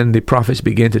decisions when the profits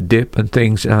begin to dip and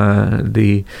things,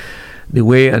 the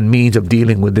way and means of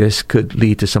dealing with this could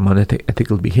lead to some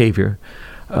unethical behavior.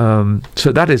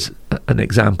 So that is an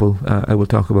example I will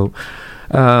talk about.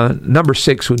 Number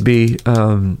 6 would be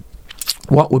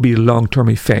what would be the long-term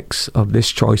effects of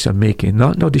this choice I'm making.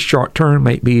 Not the short term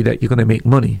might be that you're going to make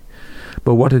money,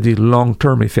 but what are the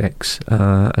long-term effects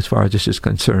as far as this is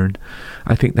concerned?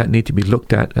 I think that need to be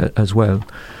looked at as well.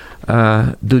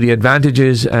 Do the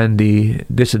advantages and the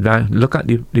disadvantages, look at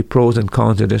the pros and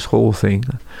cons of this whole thing.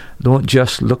 Don't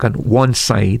just look at one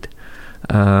side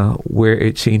where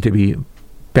it seemed to be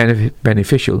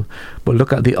beneficial, but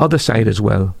look at the other side as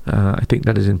well. I think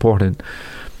that is important.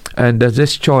 And does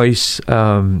this choice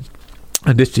and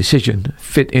this decision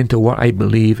fit into what I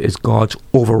believe is God's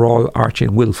overall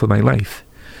arching will for my life?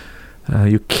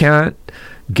 You can't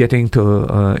get into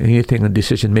anything in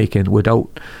decision making without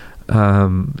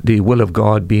the will of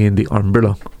God being the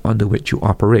umbrella under which you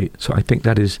operate. So I think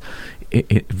that is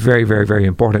very, very, very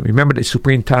important. Remember, the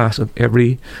supreme task of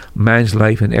every man's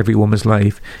life and every woman's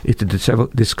life is to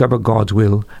discover God's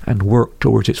will and work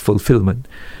towards its fulfillment.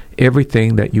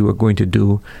 Everything that you are going to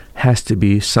do has to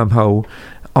be somehow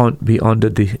be under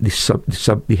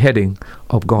the heading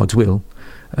of God's will.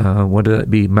 Whether it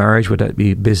be marriage, whether it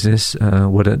be business,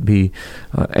 whether it be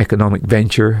economic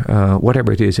venture,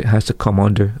 whatever it is, it has to come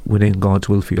under within God's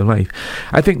will for your life.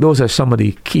 I think those are some of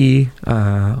the key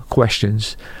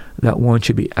questions that one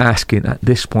should be asking at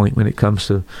this point when it comes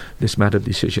to this matter of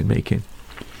decision making.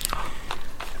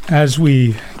 As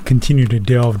we continue to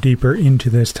delve deeper into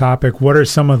this topic, what are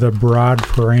some of the broad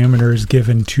parameters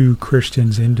given to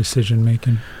Christians in decision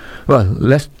making? Well,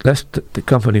 let's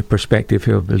come from the perspective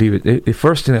here of believers. The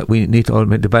first thing that we need to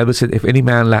admit, the Bible said, if any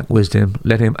man lack wisdom,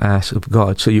 let him ask of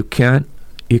God. So you can't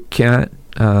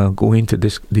go into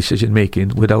this decision making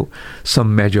without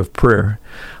some measure of prayer.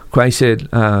 Christ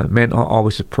said, men ought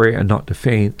always to pray and not to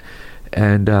faint.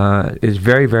 And it's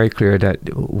very, very clear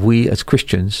that we as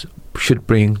Christians should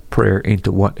bring prayer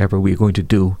into whatever we're going to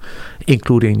do,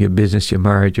 including your business, your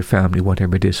marriage, your family,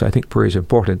 whatever it is. So I think prayer is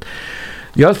important.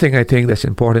 The other thing I think that's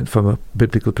important from a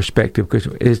biblical perspective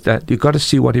is that you've got to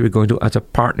see what you're going to do as a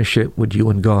partnership with you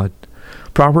and God.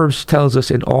 Proverbs tells us,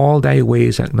 in all thy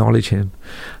ways acknowledge him.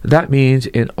 That means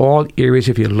in all areas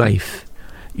of your life,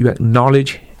 you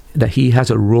acknowledge that he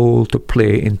has a role to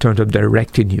play in terms of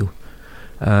directing you.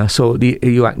 So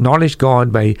you acknowledge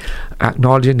God by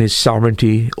acknowledging his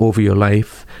sovereignty over your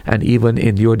life, and even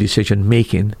in your decision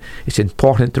making. It's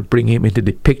important to bring him into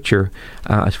the picture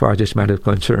as far as this matter is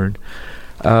concerned.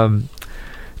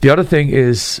 The other thing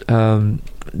is, are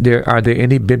there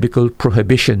any biblical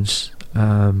prohibitions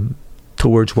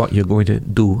towards what you're going to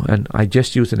do? And I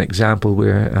just used an example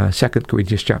where 2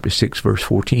 Corinthians chapter 6 verse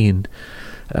 14,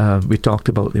 we talked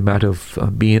about the matter of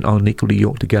being unequally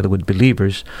yoked together with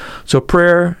believers. So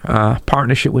prayer,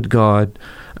 partnership with God,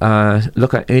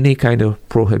 look at any kind of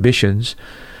prohibitions.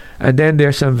 And then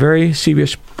there's some very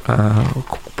serious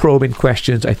probing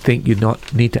questions I think you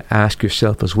need to ask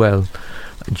yourself as well,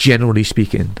 generally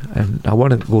speaking. And I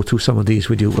want to go through some of these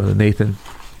with you, Brother Nathan.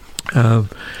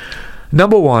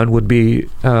 Number one would be,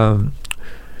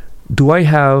 do I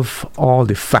have all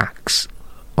the facts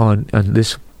on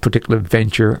this particular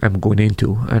venture I'm going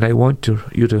into? And I want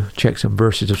you to check some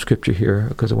verses of scripture here,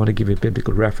 because I want to give you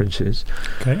biblical references.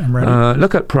 Okay, I'm ready.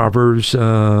 Look at Proverbs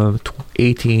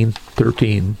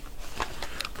 18:13.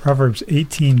 Proverbs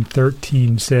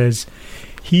 18:13 says,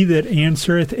 he that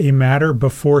answereth a matter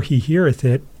before he heareth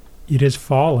it, it is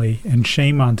folly and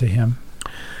shame unto him.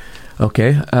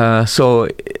 Okay, so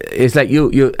it's like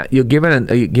you're given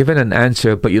an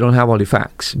answer, but you don't have all the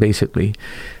facts. Basically,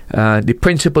 the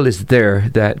principle is there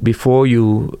that before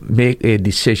you make a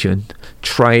decision,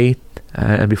 try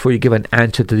and before you give an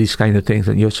answer to these kind of things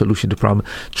and your solution to the problem,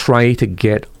 try to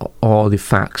get all the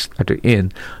facts that are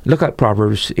in. Look at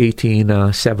Proverbs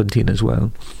 18:17 as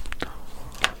well.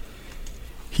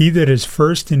 He that is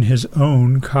first in his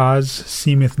own cause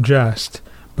seemeth just,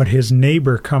 but his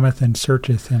neighbor cometh and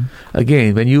searcheth him.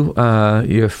 Again, when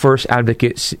your first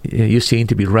advocate, you seem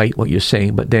to be right what you're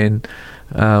saying, but then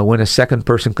when a second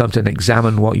person comes and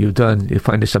examine what you've done, you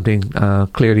find there's something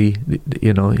clearly,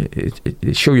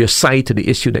 it show your side to the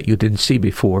issue that you didn't see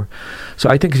before. So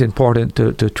I think it's important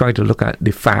to try to look at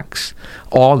the facts,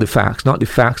 all the facts, not the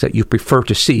facts that you prefer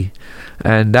to see.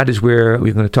 And that is where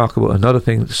we're going to talk about another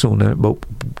thing soon, about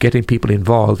getting people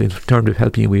involved in terms of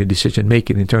helping you with your decision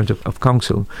making in terms of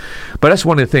counsel. But that's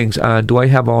one of the things. Do I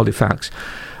have all the facts?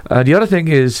 The other thing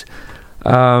is,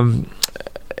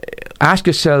 ask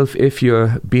yourself if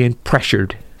you're being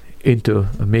pressured into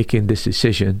making this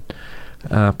decision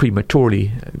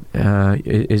prematurely.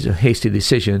 Is a hasty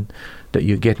decision that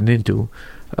you're getting into.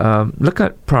 Look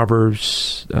at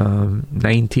Proverbs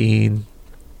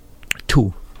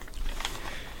 19:2.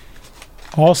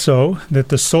 Also, that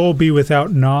the soul be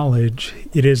without knowledge,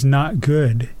 it is not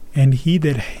good, and he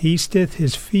that hasteth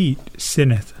his feet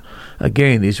sinneth.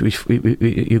 Again,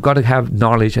 you've got to have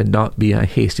knowledge and not be a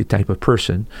hasty type of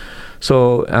person.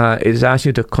 So it is asking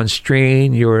you to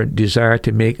constrain your desire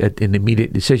to make an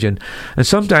immediate decision. And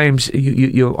sometimes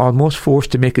you're almost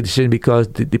forced to make a decision because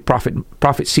the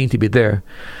profits seem to be there.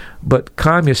 But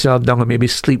calm yourself down and maybe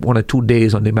sleep 1 or 2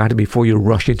 days on the matter before you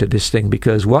rush into this thing,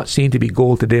 because what seemed to be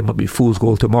gold today might be fool's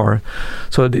gold tomorrow.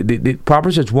 So the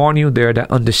Proverbs is warning you there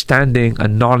that understanding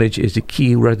and knowledge is the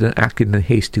key rather than acting in a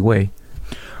hasty way.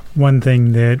 One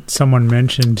thing that someone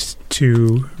mentioned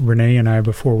to Renee and I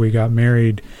before we got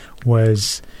married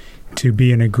was to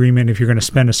be in agreement if you're going to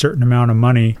spend a certain amount of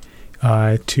money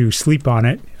to sleep on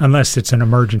it, unless it's an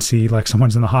emergency, like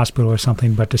someone's in the hospital or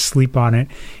something, but to sleep on it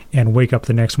and wake up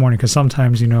the next morning. Because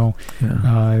sometimes,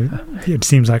 it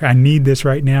seems like I need this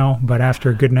right now, but after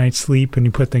a good night's sleep and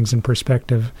you put things in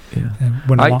perspective. Yeah.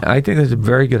 I think that's a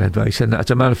very good advice. And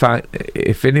as a matter of fact,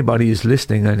 if anybody is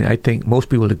listening, and I think most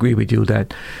people will agree with you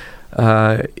that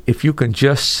if you can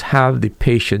just have the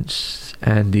patience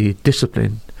and the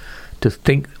discipline to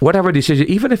think, whatever decision,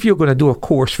 even if you're going to do a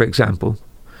course, for example,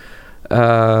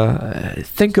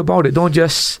 think about it. Don't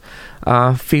just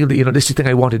feel that this is the thing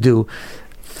I want to do.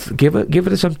 Give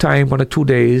it some time, 1 or 2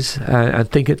 days, and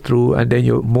think it through, and then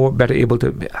you're better able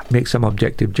to make some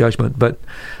objective judgment. But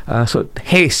so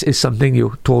haste is something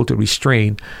you're told to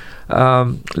restrain.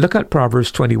 Look at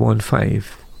Proverbs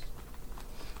 21:5.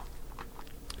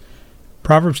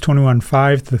 Proverbs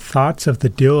 21:5, the thoughts of the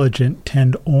diligent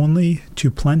tend only to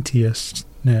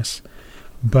plenteousness,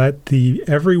 but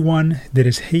everyone that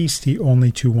is hasty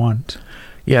only to want.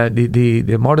 Yeah,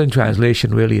 the modern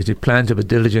translation really is the plans of a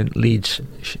diligent leads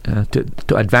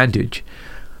to advantage,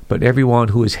 but everyone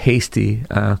who is hasty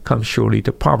comes surely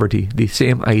to poverty. The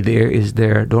same idea is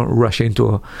there. Don't rush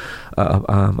into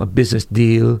a business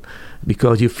deal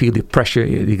because you feel the pressure.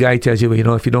 The guy tells you,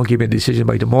 if you don't give me a decision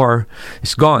by tomorrow,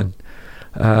 it's gone.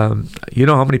 You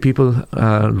know how many people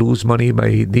lose money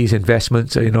by these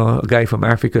investments? A guy from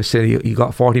Africa said he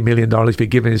got $40 million if you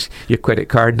give him your credit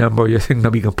card number, your thing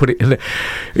number, you can put it in there.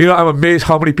 I'm amazed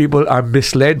how many people are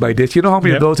misled by this. You know how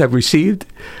many of those have received?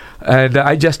 And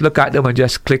I just look at them and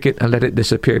just click it and let it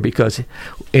disappear, because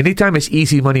anytime it's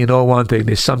easy money, you know one thing,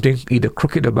 there's something either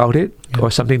crooked about it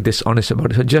or something dishonest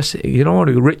about it. So just, you don't want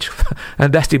to be rich,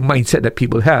 and that's the mindset that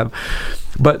people have.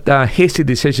 But hasty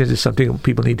decisions is something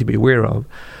people need to be aware of.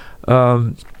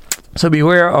 So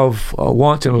beware of a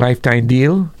once-in-a-lifetime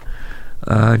deal,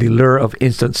 the lure of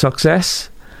instant success.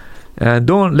 And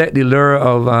don't let the lure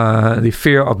of the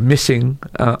fear of missing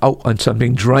out on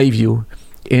something drive you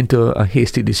into a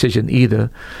hasty decision either.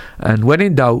 And when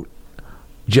in doubt,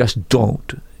 just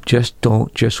don't.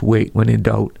 Just wait when in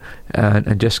doubt,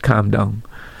 and just calm down.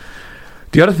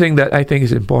 The other thing that I think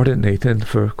is important, Nathan,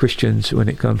 for Christians when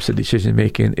it comes to decision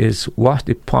making is what's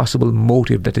the possible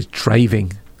motive that is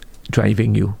driving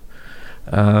you.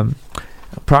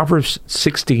 Proverbs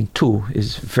 16:2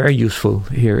 is very useful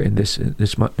here in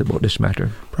about this matter.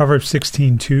 Proverbs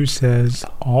 16:2 says,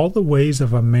 all the ways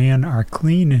of a man are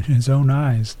clean in his own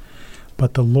eyes,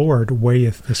 but the Lord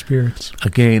weigheth the spirits.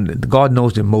 Again, God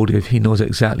knows the motive. He knows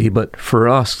exactly. But for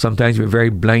us, sometimes we're very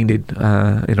blinded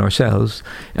in ourselves,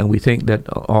 and we think that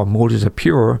our motives are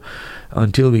pure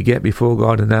until we get before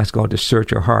God and ask God to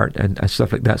search our heart and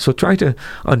stuff like that. So try to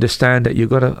understand that you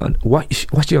got to,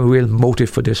 what's your real motive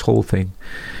for this whole thing?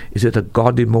 Is it a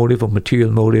godly motive, a material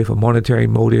motive, a monetary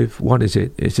motive? What is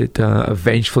it? Is it a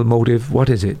vengeful motive? What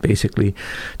is it, basically?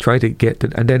 Try to get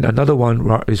that. And then another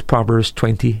one is Proverbs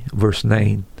 20, verse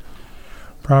 9.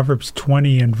 Proverbs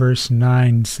 20 and verse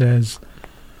 9 says,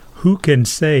 who can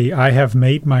say, I have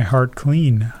made my heart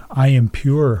clean? I am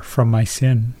pure from my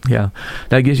sin. Yeah,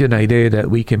 that gives you an idea that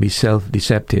we can be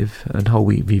self-deceptive and how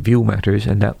we view matters,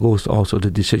 and that goes also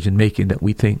to decision-making, that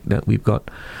we think that we've got,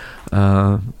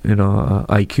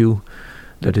 IQ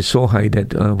that is so high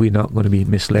that we're not going to be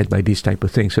misled by these type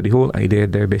of things. So the whole idea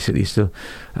there basically is to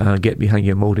get behind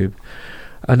your motive.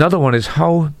 Another one is,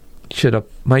 how should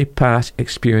my past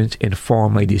experience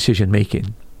inform my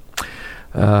decision-making?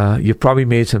 You've probably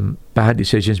made some bad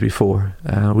decisions before.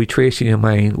 Retrace in your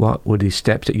mind what were the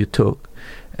steps that you took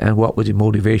and what was the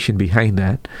motivation behind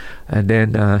that, and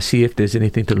then see if there's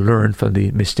anything to learn from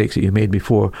the mistakes that you made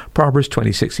before. Proverbs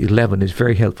 26:11 is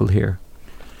very helpful here.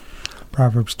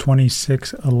 Proverbs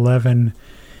 26:11,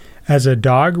 as a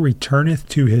dog returneth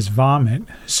to his vomit,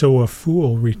 so a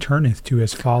fool returneth to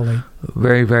his folly.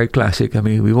 Very, very classic. I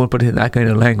mean, we won't put it in that kind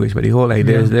of language, but the whole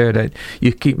idea is there that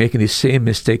you keep making the same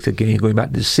mistakes again, going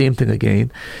back to the same thing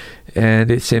again, and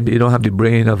it's you don't have the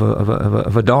brain of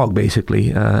a dog, basically,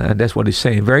 and that's what he's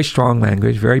saying. Very strong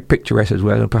language, very picturesque as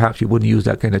well, and perhaps you wouldn't use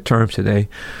that kind of terms today,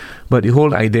 but the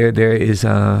whole idea there is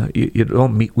you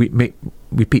don't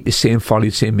repeat the same folly,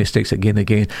 the same mistakes again and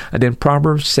again. And then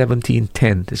Proverbs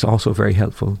 17:10 is also very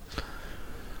helpful.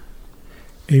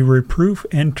 A reproof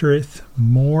entereth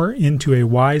more into a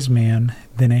wise man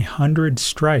than 100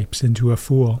 stripes into a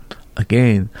fool.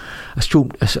 Again, a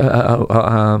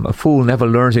fool never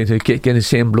learns anything. Getting the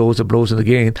same blows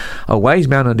again. A wise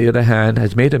man, on the other hand,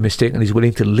 has made a mistake and is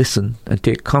willing to listen and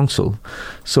take counsel.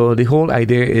 So the whole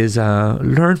idea is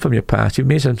learn from your past. You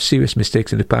made some serious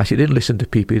mistakes in the past. You didn't listen to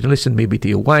people. You didn't listen maybe to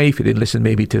your wife. You didn't listen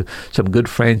maybe to some good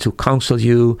friends who counsel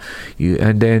you.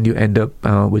 And then you end up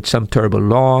with some terrible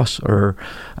loss or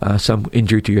some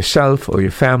injury to yourself or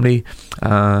your family.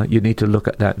 You need to look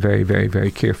at that very, very,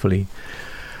 very carefully.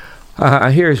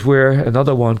 Here's where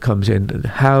another one comes in.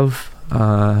 Have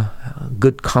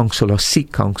good counsel or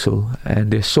seek counsel.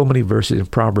 And there's so many verses in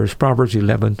Proverbs. Proverbs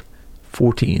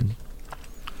 11:14.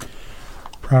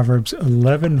 Proverbs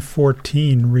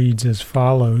 11:14 reads as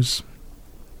follows.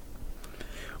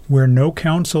 Where no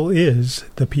counsel is,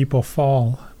 the people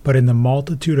fall, but in the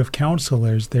multitude of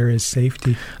counselors there is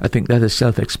safety. I think that is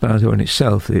self-explanatory in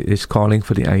itself. It's calling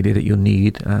for the idea that you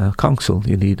need counsel,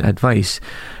 you need advice.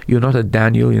 You're not a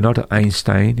Daniel, you're not an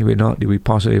Einstein, you're not the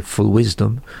repository of full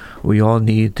wisdom. We all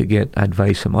need to get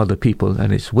advice from other people,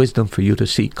 and it's wisdom for you to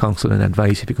seek counsel and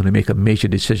advice if you're going to make a major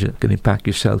decision that can impact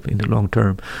yourself in the long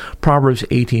term. Proverbs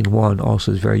 18:1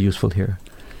 also is very useful here.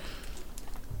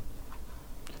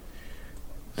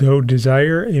 Though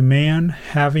desire a man,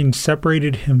 having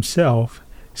separated himself,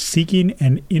 seeking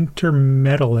and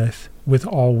intermeddleth with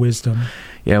all wisdom.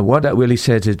 Yeah, what that really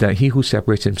says is that he who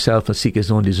separates himself and seeks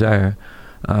his own desire,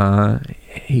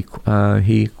 he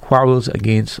quarrels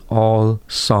against all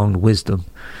sound wisdom.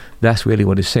 That's really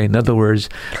what it's saying. In other words,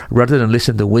 rather than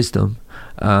listen to wisdom,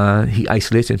 he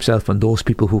isolates himself from those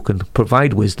people who can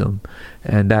provide wisdom,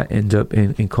 and that ends up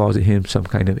in causing him some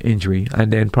kind of injury.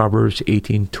 And then Proverbs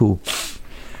 18:2.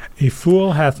 A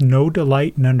fool hath no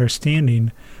delight in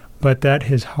understanding, but that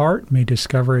his heart may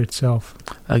discover itself.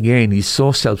 Again, he's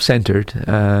so self-centered.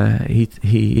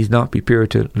 He is not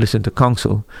prepared to listen to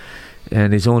counsel,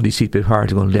 and his own deceitful heart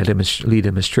is going to lead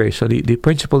him astray. So the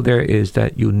principle there is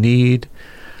that you need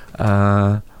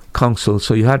counsel.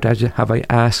 So you have I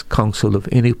asked counsel of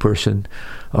any person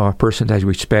or a person that I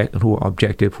respect and who are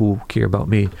objective, who care about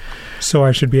me. So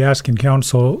I should be asking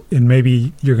counsel, and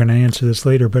maybe you're going to answer this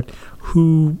later, but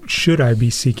who should I be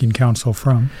seeking counsel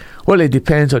from? Well, it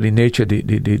depends on the nature of the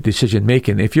decision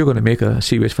making. If you're going to make a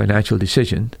serious financial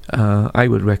decision, I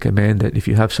would recommend that if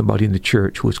you have somebody in the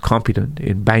church who is competent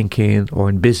in banking or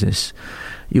in business,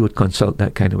 you would consult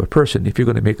that kind of a person. If you're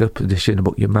going to make a decision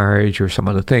about your marriage or some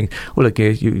other thing, well,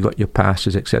 again, you got your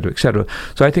pastors, etc., etc.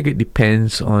 So I think it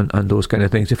depends on those kind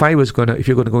of things. If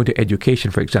you're going to go into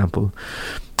education, for example,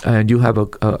 and you have a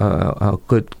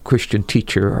good Christian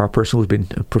teacher or a person who's been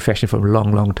a professional for a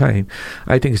long, long time,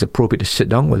 I think it's appropriate to sit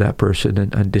down with that person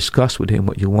and discuss with him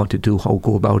what you want to do, how to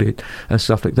go about it, and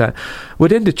stuff like that.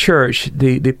 Within the church,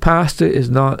 the pastor is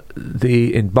not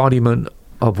the embodiment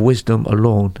of wisdom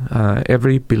alone.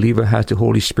 Every believer has the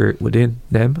Holy Spirit within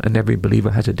them, and every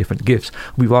believer has a different gifts.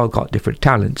 We've all got different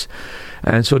talents.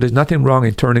 And so there's nothing wrong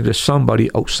in turning to somebody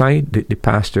outside the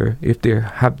pastor if they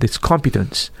have this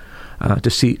competence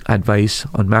to seek advice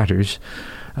on matters.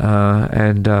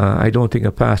 And I don't think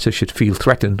a pastor should feel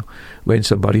threatened when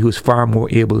somebody who's far more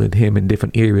able than him in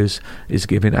different areas is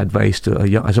giving advice to a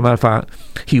young. As a matter of fact,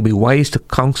 he'd be wise to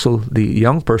counsel the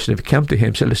young person if he came to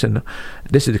him, say, listen,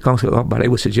 this is the counsel, but I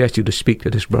would suggest you to speak to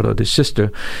this brother or this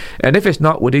sister. And if it's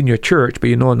not within your church, but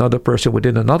you know another person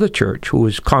within another church who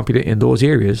is competent in those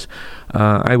areas,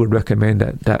 I would recommend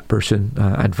that person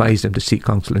advise them to seek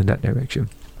counsel in that direction.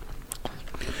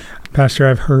 Pastor,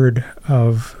 I've heard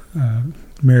of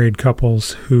married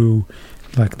couples who,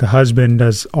 like, the husband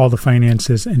does all the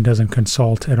finances and doesn't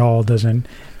consult at all, doesn't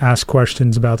ask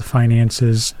questions about the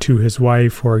finances to his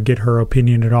wife or get her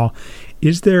opinion at all.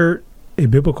 Is there a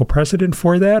biblical precedent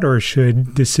for that, or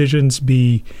should decisions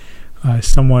be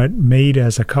somewhat made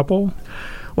as a couple?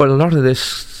 Well, a lot of this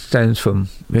stems from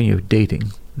when you're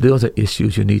dating. Those are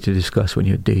issues you need to discuss when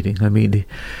you're dating. I mean,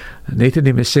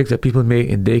 the mistakes that people make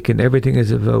in dating, everything is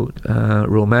about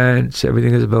romance,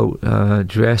 everything is about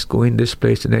dress, going this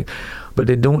place and that, but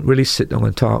they don't really sit down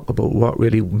and talk about what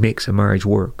really makes a marriage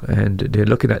work. And they're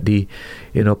looking at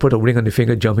put a ring on the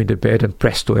finger, jump into bed, and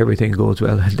presto, everything goes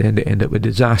well, and then they end up with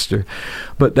disaster.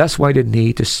 But that's why they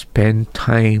need to spend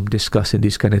time discussing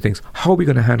these kind of things. How are we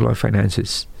going to handle our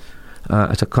finances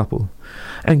as a couple?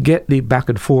 And get the back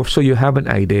and forth so you have an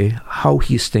idea how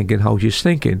he's thinking, how she's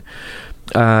thinking.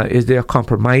 Is there a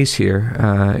compromise here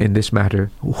in this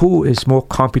matter? Who is more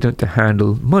competent to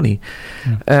handle money?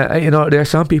 There are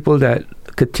some people that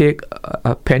could take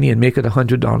a penny and make it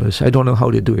 $100. I don't know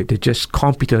how they do it. They're just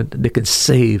competent. They can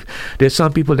save. There's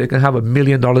some people that can have $1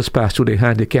 million pass through their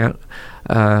hand. They can't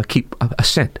keep a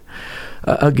cent.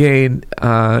 Again,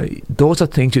 those are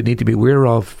things you need to be aware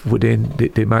of within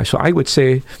the marriage. So I would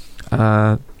say,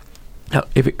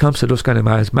 if it comes to those kind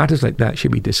of matters like that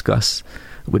should be discussed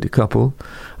with the couple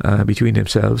between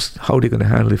themselves. How they're going to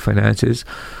handle the finances,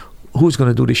 who's going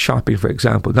to do the shopping, for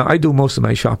example. Now, I do most of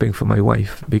my shopping for my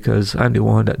wife because I'm the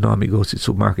one that normally goes to the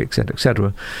supermarket, etc.,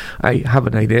 etc. I have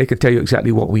an idea. I can tell you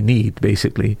exactly what we need,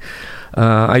 basically.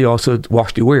 I also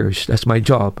wash the wares. That's my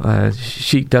job.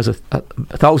 She does a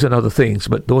thousand other things,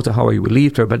 but those are how I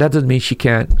relieve her. But that doesn't mean she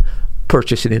can't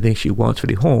purchase anything she wants for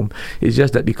the home. It's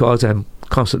just that because I'm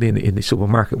constantly in the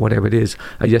supermarket, whatever it is,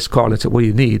 I just call and say, what do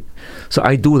you need? So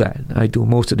I do that. I do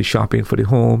most of the shopping for the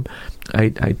home. I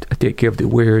take care of the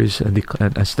wares and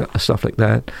stuff like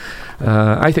that.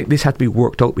 I think this has to be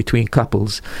worked out between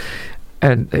couples,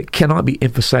 and it cannot be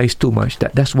emphasized too much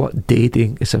that that's what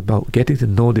dating is about, getting to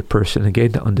know the person and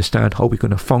getting to understand how we're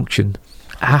going to function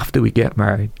after we get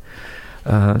married.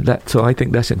 So I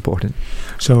think that's important.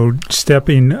 So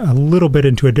stepping a little bit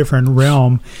into a different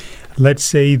realm, let's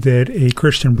say that a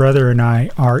Christian brother and I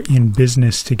are in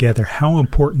business together. How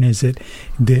important is it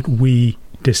that we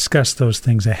discuss those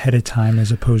things ahead of time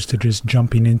as opposed to just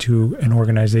jumping into an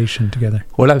organization together?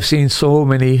 Well, I've seen so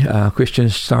many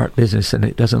Christians start business and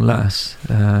it doesn't last.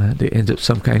 They end up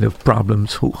some kind of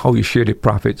problems, how you share the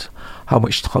profits, how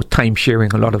time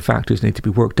sharing, a lot of factors need to be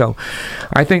worked out.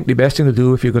 I think the best thing to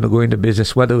do if you're going to go into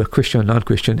business, whether a Christian or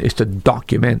non-Christian, is to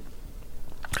document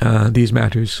these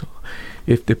matters.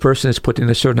 If the person has put in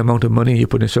a certain amount of money, you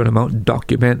put in a certain amount,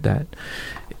 document that.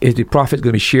 Is the profit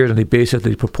going to be shared on the basis of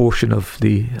the proportion of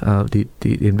the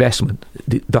investment?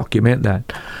 Document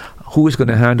that. Who is going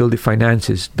to handle the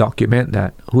finances? Document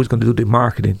that. Who's going to do the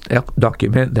marketing?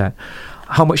 Document that.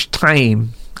 How much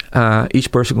time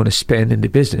each person going to spend in the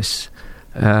business?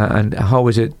 And how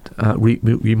is it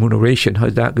remuneration? How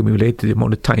is that going to be related to the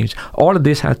amount of times? All of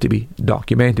this has to be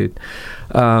documented.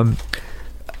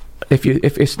 If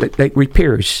it's like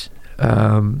repairs,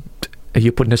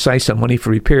 you're putting aside some money for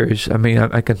repairs. I mean,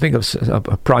 I can think of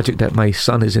a project that my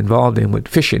son is involved in with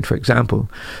fishing, for example.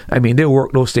 I mean, they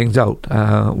work those things out.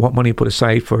 What money put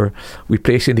aside for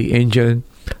replacing the engine,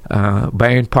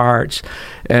 buying parts.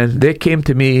 And they came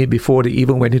to me before they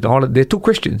even went into all of. They're two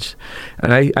Christians.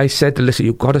 And I said to listen,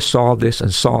 you've got to solve this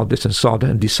and solve this and solve that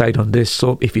and decide on this.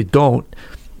 So if you don't,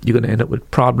 you're going to end up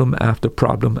with problem after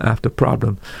problem after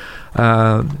problem.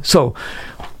 So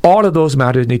all of those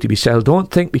matters need to be settled. Don't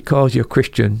think because you're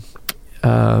Christian,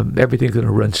 everything's going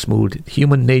to run smooth.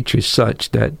 Human nature is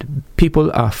such that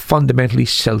people are fundamentally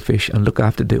selfish and look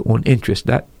after their own interests.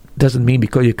 That doesn't mean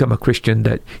because you become a Christian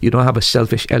that you don't have a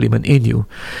selfish element in you.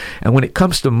 And when it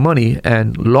comes to money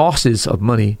and losses of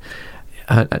money,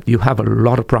 you have a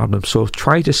lot of problems. So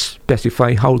try to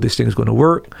specify how this thing is going to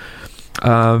work.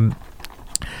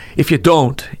 If you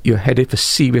don't, you're headed for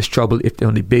serious trouble if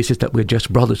on the basis that we're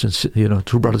just brothers and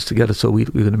two brothers together, so we're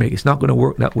going to make it. It's not going to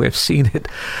work that way. I've seen it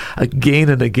again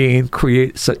and again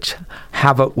create such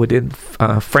havoc within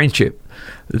friendship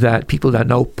that people are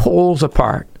now poles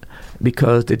apart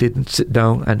because they didn't sit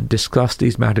down and discuss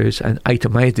these matters and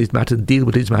itemize these matters and deal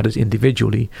with these matters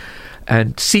individually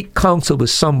and seek counsel with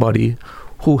somebody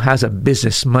who has a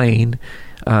business mind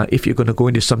if you're going to go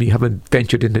into something you haven't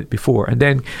ventured in it before. And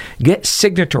then get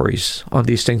signatories on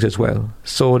these things as well,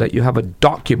 so that you have a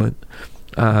document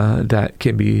that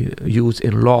can be used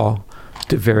in law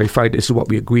to verify this is what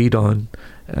we agreed on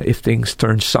if things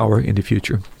turn sour in the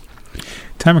future.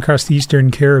 Time across the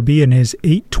Eastern Caribbean is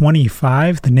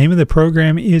 8:25. The name of the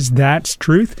program is That's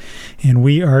Truth, and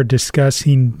we are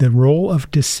discussing the role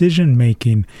of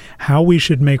decision-making, how we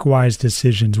should make wise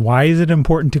decisions. Why is it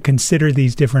important to consider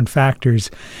these different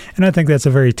factors? And I think that's a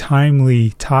very timely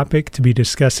topic to be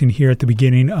discussing here at the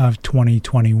beginning of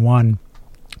 2021.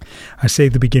 I say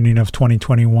the beginning of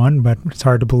 2021, but it's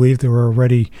hard to believe that we're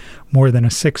already more than a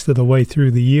sixth of the way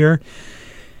through the year.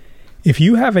 If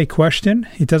you have a question,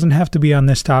 it doesn't have to be on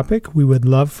this topic. We would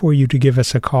love for you to give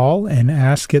us a call and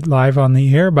ask it live on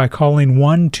the air by calling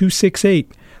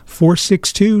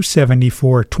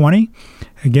 1-268-462-7420.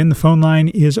 Again, the phone line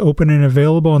is open and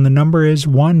available, and the number is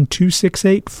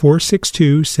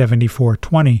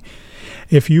 1-268-462-7420.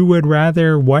 If you would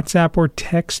rather WhatsApp or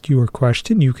text your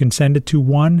question, you can send it to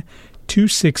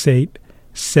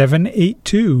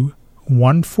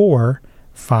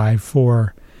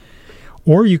 1-268-782-1454.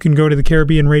 Or you can go to the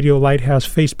Caribbean Radio Lighthouse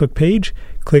Facebook page,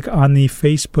 click on the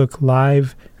Facebook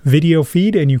Live video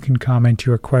feed, and you can comment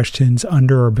your questions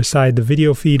under or beside the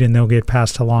video feed, and they'll get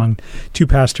passed along to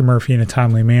Pastor Murphy in a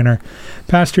timely manner.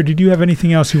 Pastor, did you have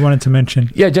anything else you wanted to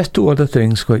mention? Yeah, just two other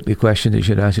things, quickly, questions you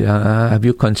should ask. Have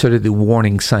you considered the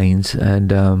warning signs?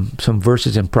 And some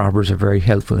verses in Proverbs are very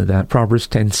helpful in that. Proverbs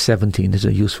 10:17 is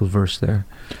a useful verse there.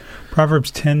 Proverbs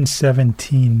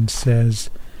 10:17 says,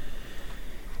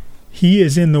 "He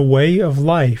is in the way of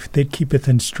life that keepeth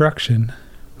instruction,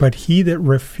 but he that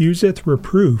refuseth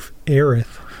reproof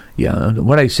erreth." Yeah,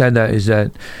 what I said that is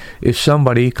that if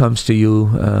somebody comes to you,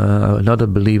 another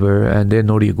believer, and they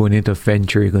know that you're going into a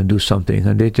venture, you're going to do something,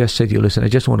 and they just say to you, "Listen, I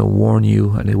just want to warn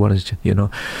you," and they want to,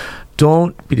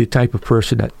 don't be the type of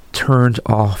person that turns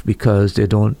off because they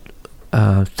don't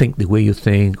think the way you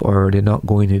think, or they're not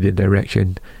going in the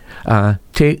direction.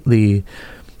 Take the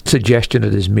suggestion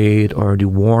that is made or the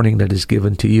warning that is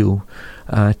given to you,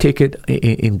 take it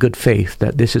in good faith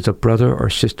that this is a brother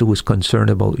or sister who is concerned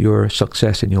about your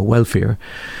success and your welfare.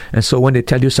 And so when they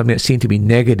tell you something that seems to be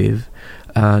negative,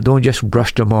 don't just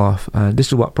brush them off. This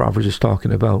is what Proverbs is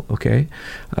talking about, okay?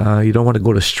 You don't want to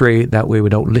go astray that way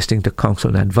without listening to counsel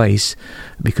and advice,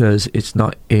 because it's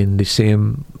not in the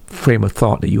same frame of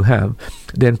thought that you have.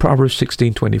 Then Proverbs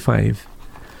 16:25.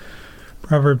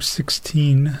 Proverbs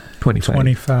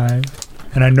 16:25.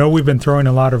 And I know we've been throwing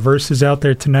a lot of verses out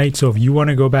there tonight, so if you want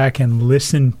to go back and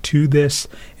listen to this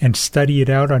and study it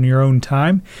out on your own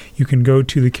time, you can go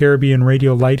to the Caribbean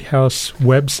Radio Lighthouse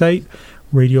website,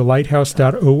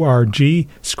 radiolighthouse.org.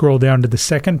 Scroll down to the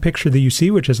second picture that you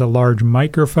see, which is a large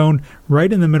microphone.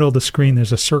 Right in the middle of the screen,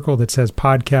 there's a circle that says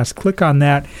podcast. Click on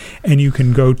that, and you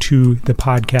can go to the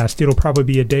podcast. It'll probably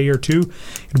be a day or two.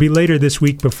 It'll be later this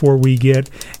week before we get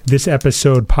this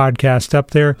episode podcast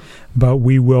up there, but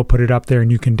we will put it up there,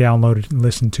 and you can download it and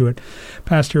listen to it.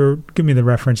 Pastor, give me the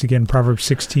reference again. Proverbs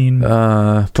 16.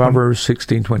 Proverbs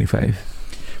 16:25.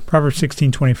 Proverbs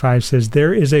 16:25 says,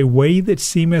 "There is a way that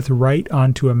seemeth right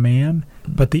unto a man,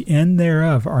 but the end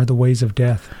thereof are the ways of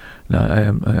death."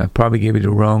 Now, I probably gave you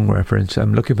the wrong reference.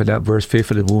 I'm looking for that verse,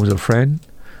 "Faithful are the wounds of a friend,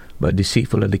 but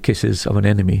deceitful are the kisses of an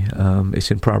enemy." It's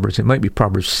in Proverbs. It might be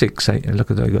Proverbs 6. I look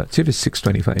at that. See if it's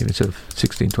 6:25 instead of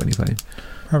 16:25.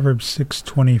 Proverbs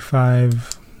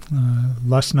 6:25.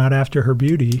 Lust not after her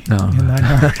beauty no. in thine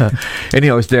heart.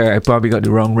 Anyhow, it's there. I probably got the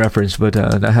wrong reference, but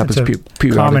that happens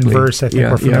periodically. Common verse, I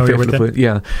think we're familiar with it.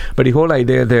 Yeah, but the whole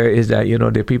idea there is that,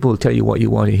 the people will tell you what you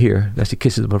want to hear. That's the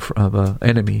kisses of an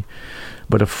enemy.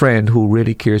 But a friend who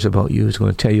really cares about you is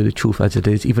going to tell you the truth as it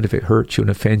is, even if it hurts you and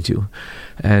offends you.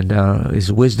 And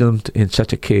is wisdom in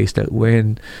such a case that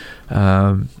when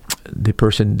the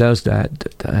person does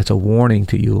that, as a warning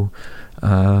to you,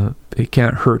 it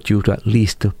can't hurt you to at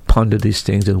least to ponder these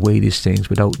things and weigh these things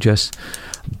without just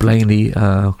blindly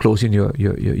closing your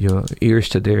ears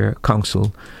to their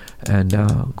counsel and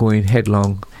going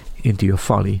headlong into your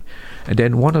folly. And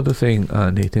then one other thing,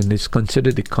 Nathan, is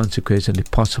consider the consequence and the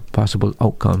possible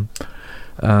outcome.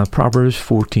 Proverbs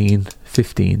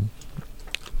 14:15.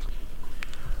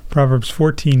 Proverbs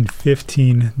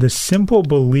 14:15, "The simple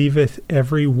believeth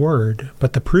every word,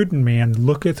 but the prudent man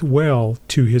looketh well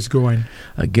to his going."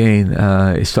 Again,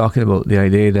 it's talking about the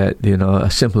idea that, a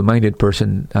simple-minded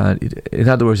person, in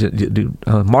other words, the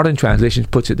modern translation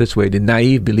puts it this way, the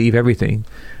naive believe everything,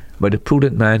 but the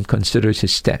prudent man considers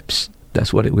his steps.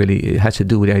 That's what it has to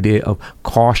do with the idea of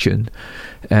caution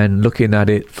and looking at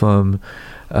it from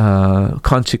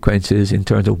consequences in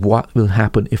terms of what will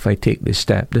happen if I take this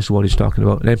step. This is what he's talking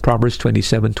about. And then Proverbs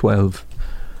 27:12.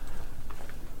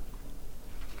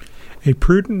 A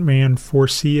prudent man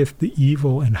foreseeth the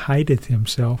evil and hideth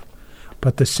himself,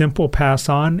 but the simple pass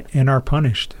on and are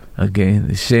punished. Again,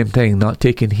 the same thing, not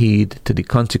taking heed to the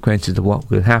consequences of what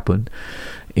will happen.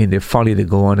 In their folly, they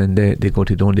go on and they go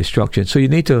to their own destruction. So you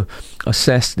need to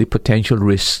assess the potential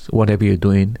risks, whatever you're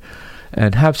doing,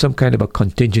 and have some kind of a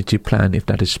contingency plan if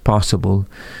that is possible.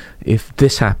 If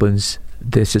this happens,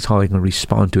 this is how I can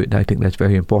respond to it. I think that's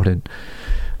very important.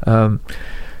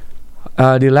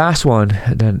 The last one,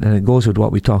 and it goes with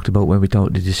what we talked about when we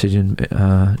talked the decision,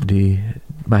 the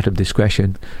matter of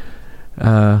discretion.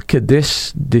 Could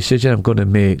this decision I'm going to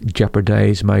make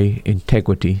jeopardize my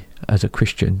integrity as a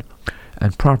Christian?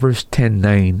 And Proverbs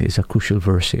 10:9 is a crucial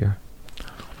verse here.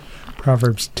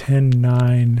 Proverbs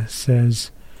 10:9 says,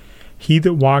 He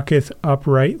that walketh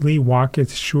uprightly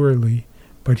walketh surely,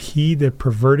 but he that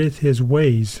perverteth his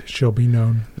ways shall be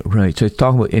known. Right. So it's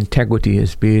talking about integrity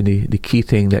as being the key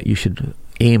thing that you should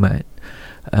aim at.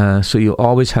 So you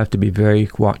always have to be very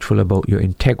watchful about your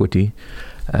integrity.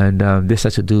 And this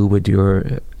has to do with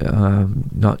your,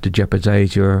 not to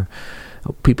jeopardize your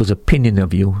people's opinion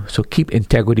of you. So keep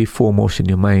integrity foremost in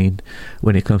your mind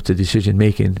when it comes to decision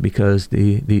making, because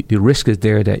the risk is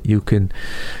there that you can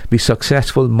be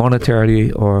successful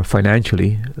monetarily or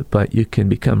financially, but you can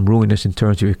become ruinous in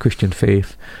terms of your Christian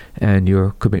faith and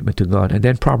your commitment to God. And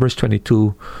then Proverbs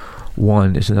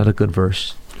 22:1 is another good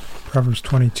verse. Proverbs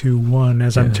 22:1.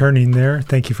 As I'm turning there,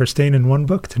 thank you for staying in one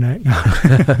book tonight.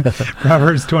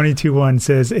 Proverbs 22:1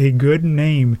 says, A good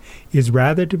name is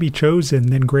rather to be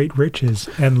chosen than great riches,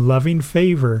 and loving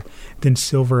favor than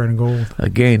silver and gold.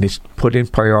 Again, it's putting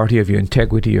priority of your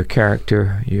integrity, your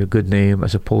character, your good name,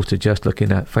 as opposed to just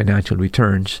looking at financial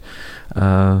returns.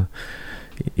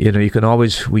 You can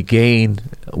always regain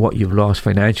what you've lost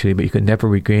financially, but you can never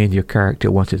regain your character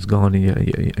once it's gone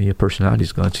and your personality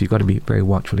is gone. So you've got to be very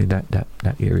watchful in that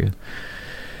area.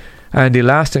 And the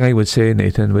last thing I would say,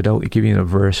 Nathan, without giving a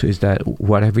verse, is that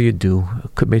whatever you do,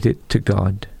 commit it to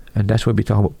God. And that's what we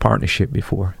talked about partnership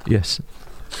before. Yes.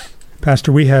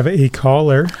 Pastor, we have a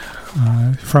caller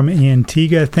from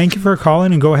Antigua. Thank you for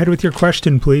calling, and go ahead with your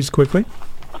question, please, quickly.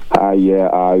 I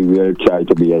will try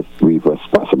to be as brief as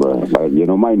possible.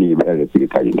 My name is L.P.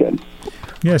 Carrington.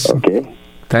 Yes. Okay.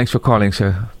 Thanks for calling,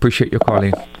 sir. Appreciate your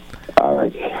calling. All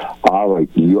right.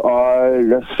 You all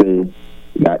just say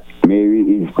that Mary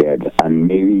is dead, and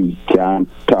Mary can't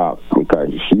talk because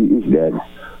she is dead.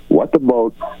 What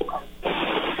about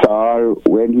Saul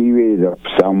when he raised up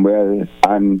Samuel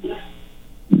and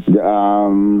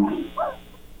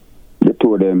the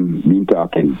two of them been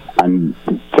talking, and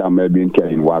Samuel been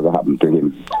telling what happened to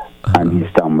him, and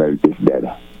his Samuel is dead.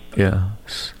 Yeah.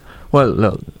 Well,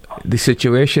 look, the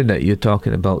situation that you're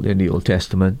talking about in the Old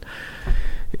Testament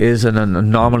is an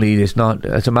anomaly. It's not.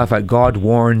 As a matter of fact, God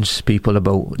warns people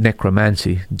about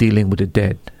necromancy, dealing with the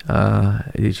dead.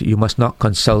 You must not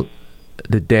consult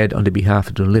the dead on the behalf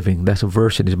of the living. That's a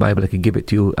verse in his Bible. I can give it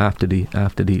to you after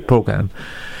the program.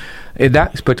 In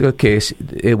that particular case,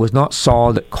 it was not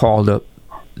Saul that called up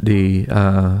the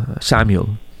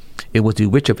Samuel. It was the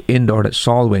witch of Endor that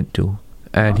Saul went to,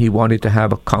 and he wanted to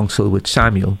have a council with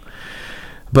Samuel.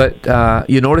 But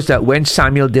you notice that when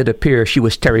Samuel did appear, she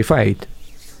was terrified.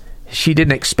 She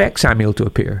didn't expect Samuel to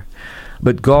appear.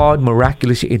 But God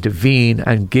miraculously intervened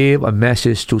and gave a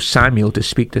message to Samuel to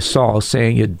speak to Saul,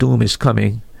 saying, your doom is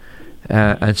coming.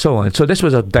 And so on. So this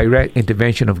was a direct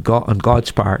intervention of God on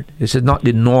God's part. This is not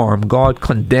the norm. God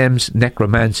condemns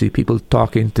necromancy, people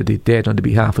talking to the dead on the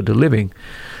behalf of the living.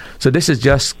 So this is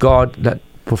just God that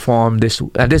performed this.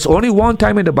 And there's only one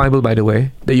time in the Bible, by the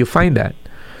way, that you find that.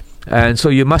 And so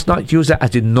you must not use that as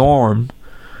the norm.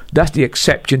 That's the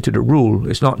exception to the rule.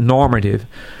 It's not normative.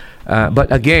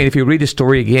 But again, if you read the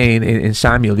story again in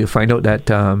Samuel, you'll find out that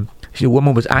the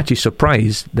woman was actually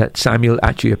surprised that Samuel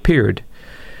actually appeared.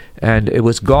 And it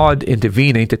was God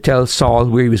intervening to tell Saul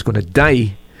where he was going to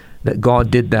die, that God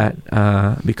did that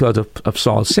because of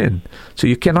Saul's sin. So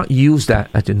you cannot use that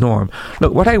as the norm.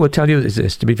 Look, what I would tell you is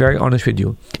this, to be very honest with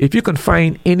you. If you can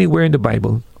find anywhere in the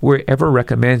Bible where it ever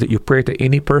recommends that you pray to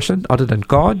any person other than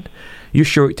God, you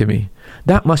show it to me.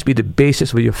 That must be the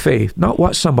basis of your faith, not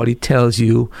what somebody tells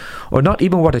you, or not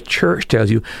even what a church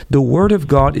tells you. The Word of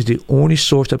God is the only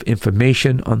source of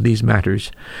information on these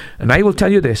matters. And I will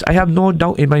tell you this, I have no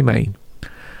doubt in my mind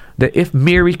that if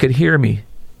Mary could hear me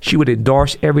she would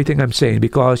endorse everything I'm saying,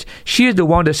 because she is the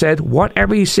one that said,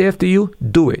 whatever he saith to you,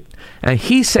 do it. And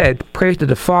he said, pray to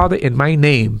the Father in my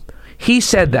name. He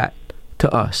said that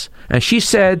to us. And she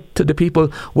said to the people,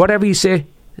 whatever he said,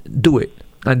 do it.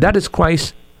 And that is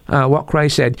Christ, what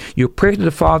Christ said. You pray to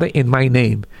the Father in my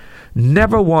name.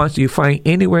 Never once do you find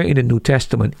anywhere in the New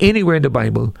Testament, anywhere in the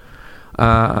Bible,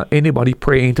 anybody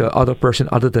praying to other person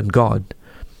other than God.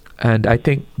 And I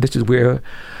think this is where,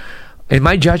 in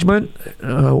my judgment,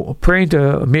 praying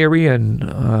to Mary and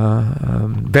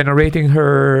venerating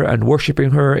her and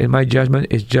worshiping her, in my judgment,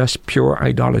 is just pure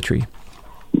idolatry.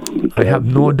 I have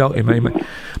no doubt in my mind.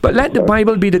 But let the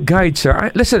Bible be the guide,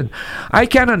 sir. Listen, I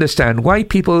can't understand why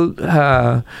people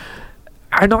are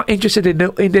not interested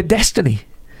in their destiny.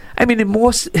 I mean, the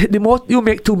most you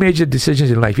make two major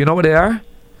decisions in life. You know what they are?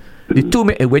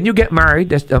 When you get married,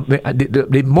 that's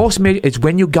the most major is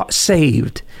when you got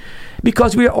saved.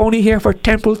 Because we are only here for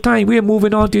temporal time. We are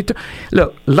moving on to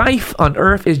look, life on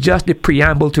earth is just the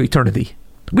preamble to eternity.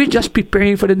 We're just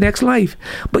preparing for the next life.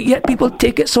 But yet people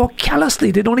take it so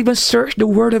callously. They don't even search the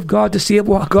Word of God to see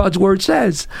what God's Word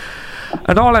says.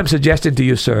 And all I'm suggesting to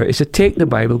you, sir, is to take the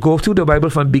Bible, go through the Bible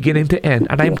from beginning to end.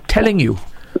 And I'm telling you,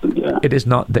 it is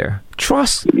not there.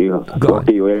 Trust God.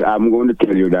 Okay, well, I'm going to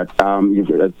tell you that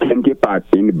there's plenty of parts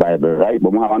in the Bible, right?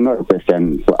 But I have another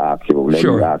question to ask you.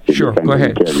 Sure, go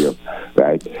ahead. Tell you,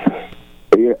 right?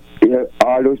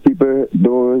 All those people,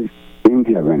 those in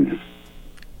heaven,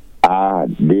 are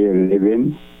they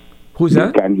living? Who's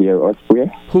that? They can hear us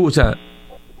pray? Who's that?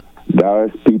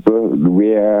 Those people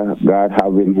where God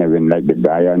have in heaven, like the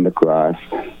guy on the cross,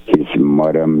 his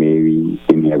mother Mary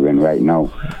in heaven right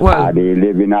now. Well, are they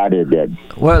living? Are they dead?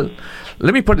 Well,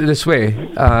 let me put it this way.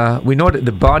 We know that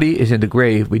the body is in the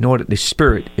grave. We know that the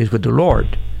spirit is with the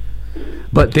Lord.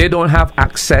 But they don't have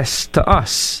access to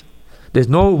us. There's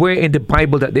nowhere in the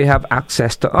Bible that they have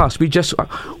access to us. We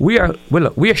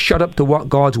are shut up to what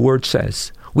God's Word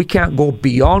says. We can't go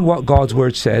beyond what God's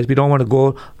Word says. We don't want to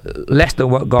go less than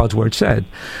what God's Word said.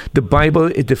 The Bible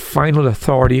is the final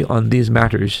authority on these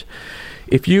matters.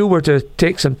 If you were to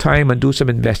take some time and do some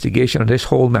investigation on this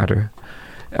whole matter,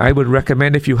 I would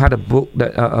recommend, if you had a book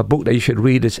that you should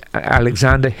read, is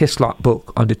Alexander Hislop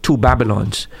book on the two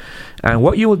Babylons. And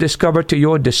what you will discover to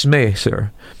your dismay,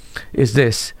 sir, is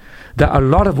this, that a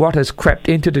lot of what has crept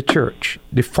into the church,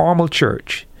 the formal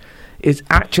church, is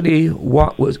actually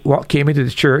what came into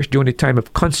the church during the time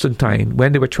of Constantine,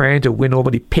 when they were trying to win over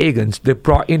the pagans. They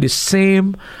brought in the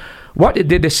same, what they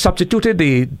did, they substituted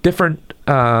the different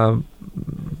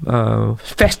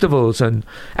festivals and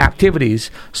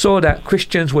activities so that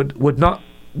Christians would not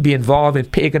be involved in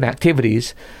pagan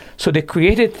activities. So they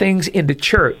created things in the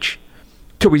church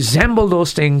to resemble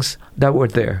those things that were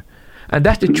there. And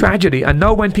that's the tragedy. And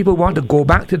now when people want to go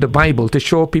back to the Bible to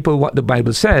show people what the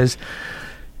Bible says,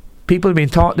 people have been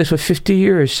taught this for 50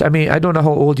 years. I mean, I don't know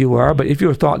how old you are, but if you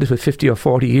were taught this for 50 or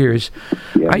 40 years,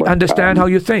 I understand how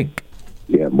you think.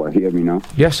 Yeah, but hear me now.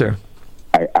 Yes, sir.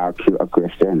 I ask you a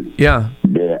question. Yeah.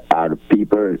 There are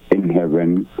people in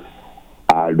heaven,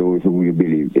 are those who will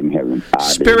believe in heaven.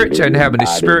 Spirits in heaven.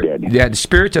 The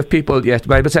spirits of people, yes, the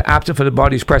Bible says, absent from the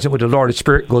body is present with the Lord. The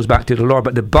spirit goes back to the Lord,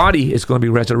 but the body is going to be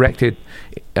resurrected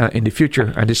in the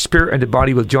future, and the spirit and the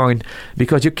body will join,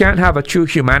 because you can't have a true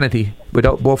humanity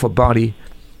without both a body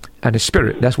and a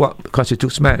spirit. That's what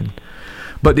constitutes man.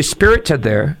 But the spirits are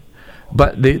there,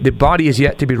 but the body is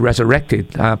yet to be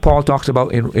resurrected. Paul talks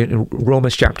about in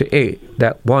Romans chapter 8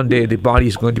 that one day the body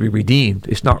is going to be redeemed.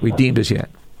 It's not redeemed as yet.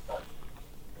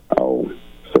 Oh,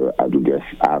 so I'm just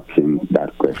asking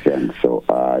that question. So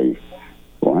I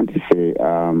want to say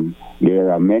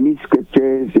there are many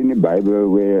scriptures in the Bible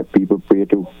where people pray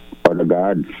to other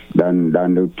gods than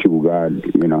the true God,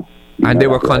 you know. And they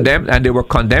were condemned, and they were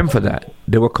condemned for that.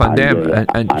 They were condemned.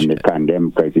 And they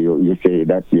condemned because you say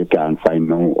that you can't find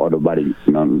no other body,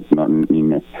 none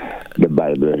in the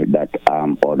Bible that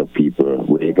other people,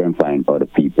 where you can find other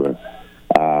people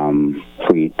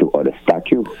pray to other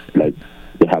statues, like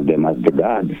they have them as the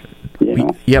gods. You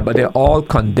know? Yeah, but they're all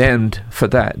condemned for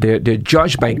that. They're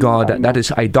judged by God. That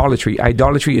is idolatry.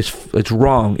 Idolatry it's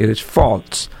wrong. It is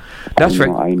false. That's right.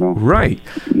 I know. Right.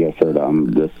 Yes, sir.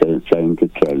 I'm just trying to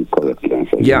tell you correctly.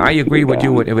 Yeah, I agree with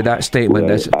you with that statement.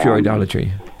 That's pure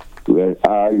idolatry. Well,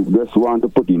 I just want to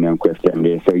put in a question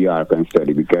there so you all can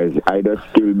study, because I just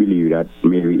still believe that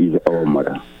Mary is our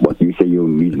mother. But you say you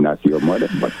is not your mother,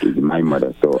 but is my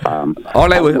mother. So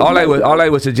all I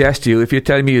would suggest to you, if you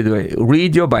tell me you do it,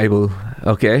 read your Bible,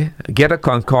 okay? Get a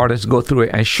concordance, go through it,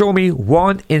 and show me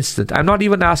one instant. I'm not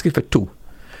even asking for two.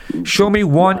 Show me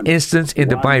one instance in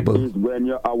the Bible. Is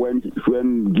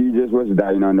when Jesus was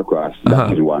dying on the cross.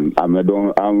 That is one. I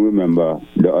don't remember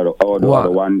the other. The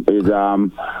other one is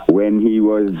when he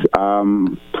was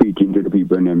preaching to the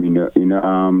people in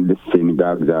the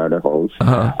synagogues or the house,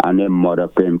 and their mother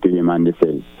came to him and they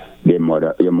said, your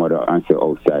mother answered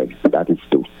outside. That is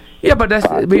two. Yeah, but that's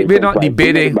we're not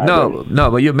debating. No,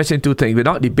 but you're missing two things. We're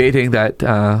not debating that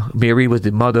Mary was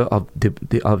the mother of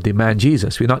the man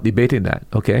Jesus. We're not debating that.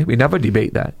 Okay, we never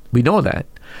debate that. We know that.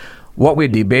 What we're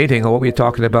debating or what we're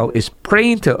talking about is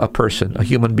praying to a person, a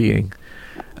human being.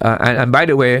 And by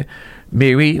the way,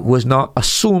 Mary was not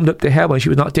assumed up to heaven. She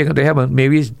was not taken to heaven.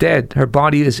 Mary is dead. Her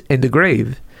body is in the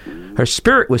grave. Her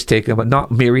spirit was taken, but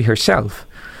not Mary herself.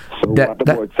 So what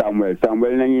about Samuel?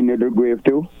 Samuel in the grave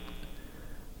too?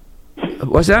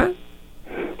 What's that?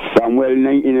 Samuel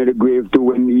in the grave too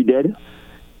when he dead?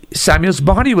 Samuel's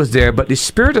body was there, but the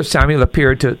spirit of Samuel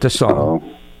appeared to Saul.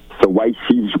 So why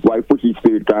his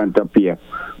spirit can't appear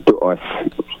to us?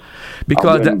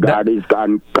 Because God is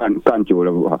in control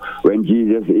of her. When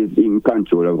Jesus is in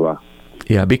control of her.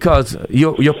 Yeah, because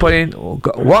you're putting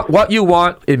what you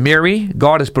want in Mary,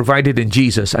 God has provided in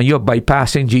Jesus, and you're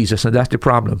bypassing Jesus, and that's the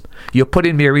problem. You're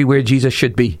putting Mary where Jesus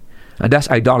should be, and that's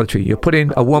idolatry. You're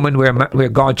putting a woman where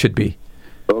God should be.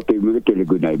 Okay, we'll tell you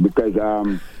good night, because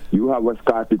you have us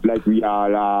started like we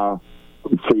all are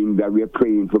saying that we're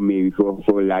praying for Mary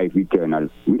for life eternal.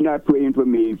 We're not praying for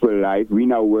Mary for life. We're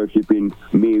not worshiping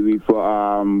Mary for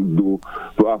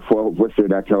so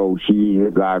that's how she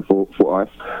is God for us.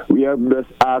 We are just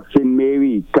asking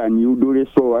Mary, can you do this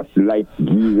for us, like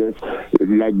Jesus,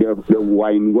 like the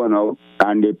wine run out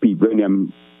and the people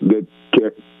them get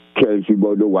tells you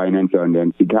about the wine and so on,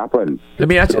 then it happened. Let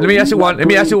me ask you one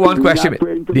question.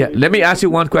 Yeah, let me ask you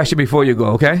one question before you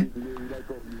go, okay?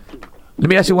 Let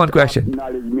me ask you one question.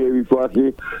 Mary for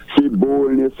she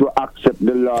boldness to accept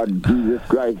the Lord Jesus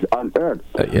Christ on earth.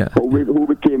 Who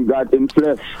became God in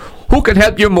flesh. Who can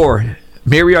help you more,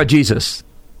 Mary or Jesus?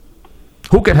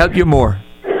 Who can help you more?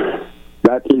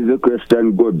 That is a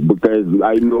question good, because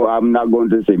I know I'm not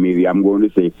going to say Mary. I'm going to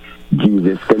say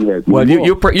Jesus can help me. Well,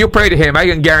 you pray to him. I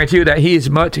can guarantee you that he is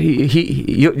much.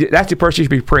 That's the person you should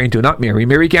be praying to, not Mary.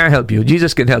 Mary can't help you.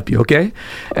 Jesus can help you. Okay,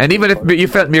 and even if you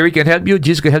felt Mary can help you,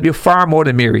 Jesus can help you far more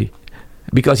than Mary,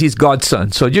 because he's God's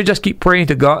son. So you just keep praying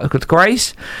to God, to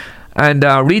Christ, and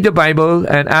read the Bible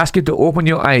and ask him to open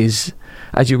your eyes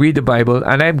as you read the Bible,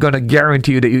 and I'm going to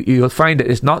guarantee you that you'll find that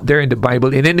it's not there in the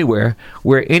Bible in anywhere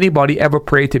where anybody ever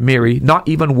prayed to Mary, not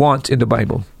even once in the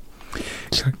Bible.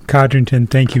 Codrington,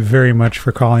 thank you very much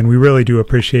for calling. We really do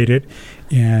appreciate it.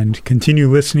 And continue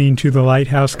listening to The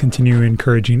Lighthouse. Continue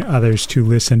encouraging others to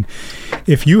listen.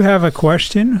 If you have a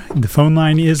question, the phone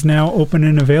line is now open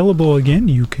and available again.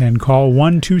 You can call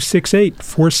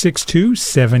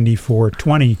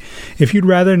 1-268-462-7420. If you'd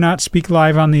rather not speak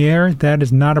live on the air, that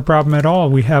is not a problem at all.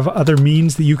 We have other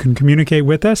means that you can communicate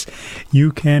with us.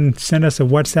 You can send us a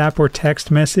WhatsApp or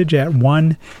text message at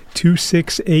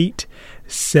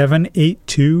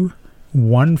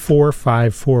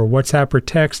 1-268-782-1454. WhatsApp or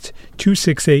text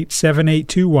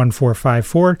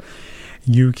 268-782-1454.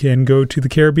 You can go to the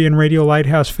Caribbean Radio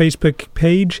Lighthouse Facebook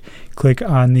page, click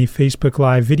on the Facebook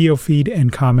Live video feed,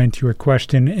 and comment your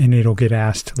question, and it'll get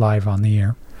asked live on the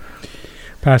air.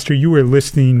 Pastor, you were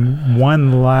listing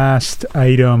one last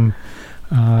item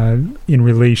in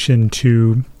relation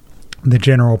to the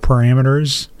general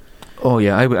parameters. Oh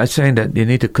yeah, I was saying that you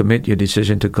need to commit your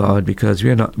decision to God, because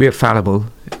we're fallible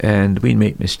and we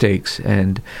make mistakes,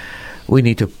 and we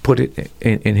need to put it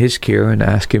in His care and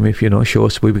ask Him if show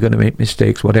us where we're going to make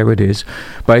mistakes, whatever it is.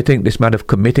 But I think this matter of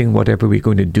committing whatever we're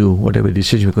going to do, whatever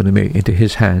decision we're going to make, into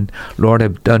His hand. Lord,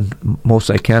 I've done most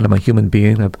I can. I'm a human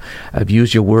being. I've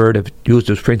used Your Word. I've used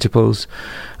those principles.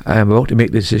 I'm about to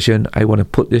make the decision. I want to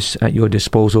put this at Your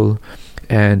disposal.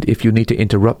 And if you need to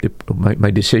interrupt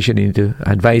my decision, you need to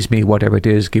advise me, whatever it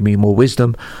is, give me more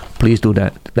wisdom, please do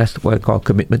that. That's what I call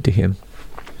commitment to Him.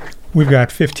 We've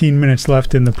got 15 minutes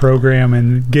left in the program,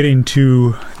 and getting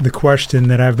to the question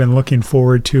that I've been looking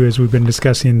forward to as we've been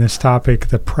discussing this topic,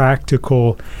 the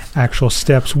practical, actual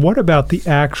steps. What about the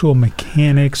actual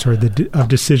mechanics or of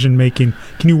decision making?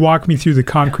 Can you walk me through the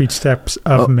concrete steps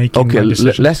of making a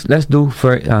decision? Let's do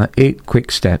for 8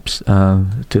 quick steps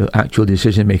to actual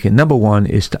decision making. Number 1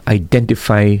 is to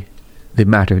identify the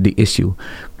matter, the issue.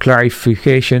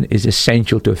 Clarification is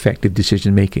essential to effective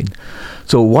decision making.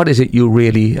 So what is it you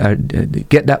really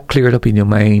get that cleared up in your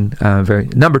mind?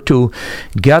 Number 2,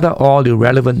 gather all the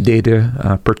relevant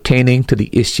data pertaining to the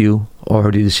issue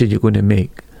or the decision you're going to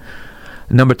make.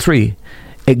 Number 3,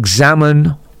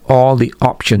 examine all the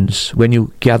options when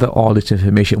you gather all this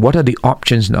information. What are the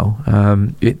options now?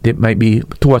 It might be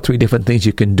 2 or 3 different things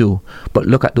you can do, but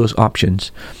look at those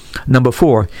options. Number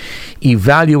 4,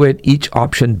 evaluate each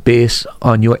option based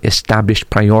on your established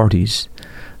priorities.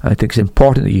 I think it's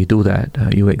important that you do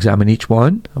that. You examine each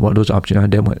one, what those options are.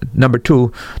 Then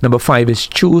number 5 is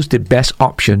choose the best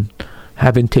option,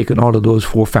 having taken all of those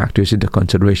 4 factors into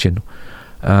consideration.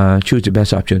 Choose the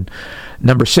best option.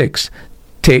 Number 6,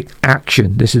 take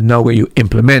action. This is now where you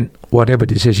implement whatever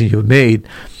decision you've made.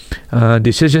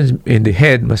 Decisions in the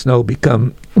head must now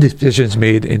become decisions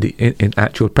made in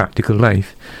actual practical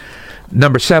life.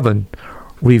 Number 7,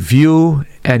 review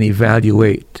and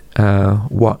evaluate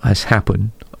what has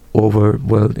happened over,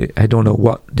 I don't know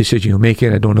what decision you're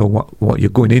making, I don't know what you're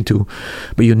going into,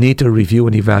 but you need to review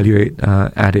and evaluate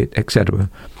at it, etc.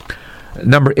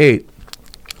 Number 8,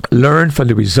 learn from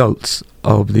the results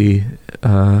of the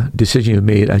decision you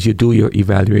made as you do your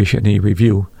evaluation and your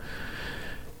review.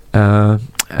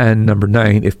 And number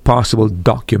 9, if possible,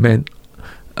 document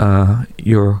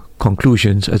your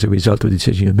conclusions as a result of the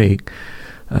decision you make,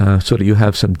 so that you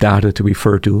have some data to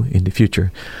refer to in the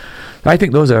future. I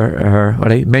think those are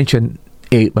what I mentioned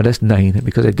 8, but that's 9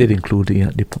 because I did include the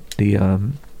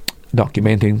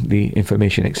documenting the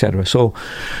information, etc. So,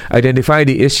 identify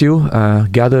the issue,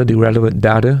 gather the relevant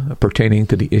data pertaining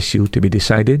to the issue to be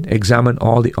decided, examine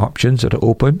all the options that are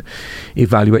open,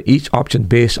 evaluate each option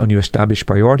based on your established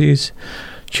priorities,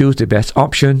 choose the best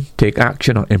option, take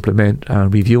action or implement,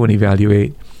 review and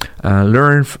evaluate,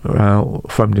 learn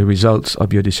from the results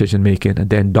of your decision making, and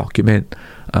then document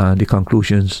the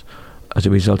conclusions as a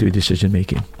result of your decision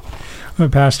making. Well,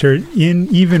 Pastor,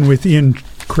 even within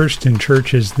Christian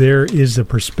churches, there is a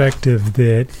perspective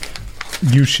that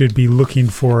you should be looking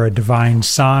for a divine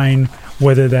sign,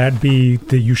 whether that be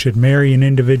that you should marry an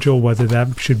individual, whether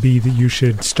that should be that you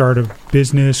should start a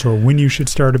business, or when you should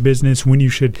start a business, when you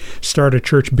should start a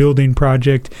church building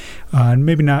project,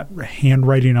 maybe not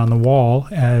handwriting on the wall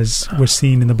as was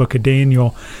seen in the book of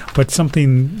Daniel, but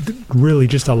something really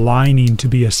just aligning to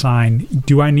be a sign.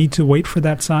 Do I need to wait for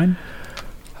that sign?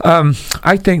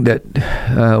 I think that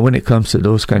when it comes to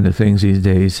those kind of things these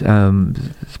days,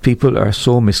 people are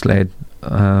so misled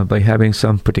by having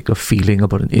some particular feeling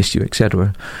about an issue,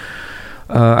 etc.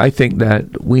 I think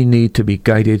that we need to be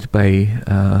guided by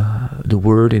the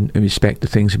Word in respect to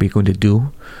things we're going to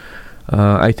do.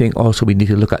 I think also we need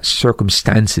to look at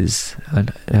circumstances,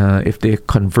 and if they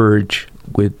converge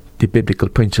with the biblical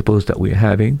principles that we're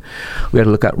having. We have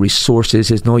to look at resources.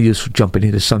 There's no use jumping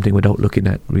into something without looking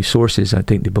at resources. I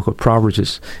think the book of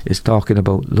Proverbs is talking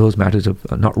about those matters of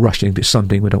not rushing into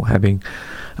something without having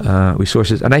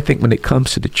resources. And I think when it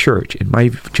comes to the church, in my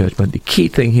judgment, the key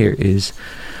thing here is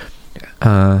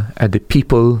the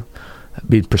people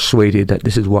being persuaded that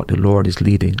this is what the Lord is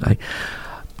leading.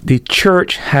 The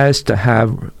church has to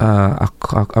have a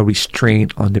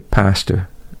restraint on the pastor.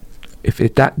 If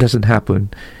that doesn't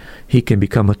happen, he can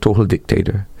become a total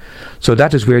dictator. So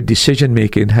that is where decision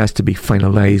making has to be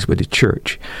finalized with the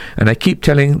church. And I keep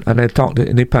telling, and I talk to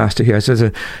any pastor here, I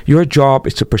says, your job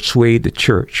is to persuade the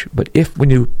church. But if when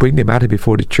you bring the matter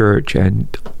before the church and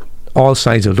all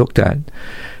sides are looked at,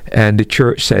 and the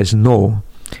church says no,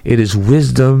 it is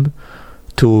wisdom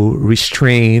to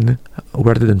restrain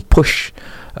rather than push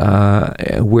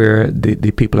where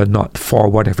the people are not for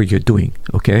whatever you're doing.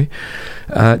 Okay,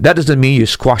 that doesn't mean you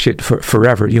squash it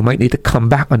forever. You might need to come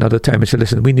back another time and say,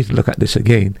 listen, we need to look at this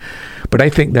again. But I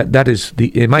think that is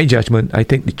in my judgment, I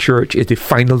think the church is the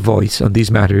final voice on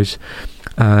these matters,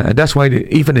 and that's why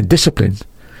even in discipline,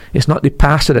 it's not the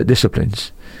pastor that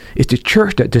disciplines. It's the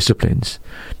church that disciplines.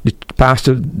 The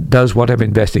pastor does whatever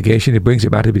investigation, he brings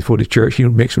it matter before the church, he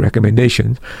makes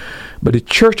recommendations. But the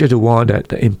church is the one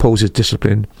that imposes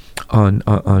discipline on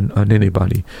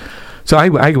anybody. So I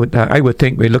would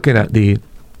think we're looking at the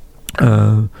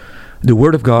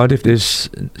Word of God. If there's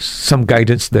some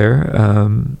guidance there,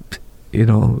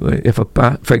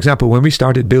 for example, when we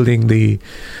started building the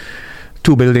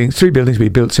 3 buildings we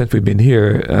built since we've been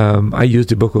here, I used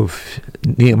the book of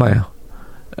Nehemiah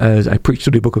as I preached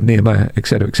through the book of Nehemiah,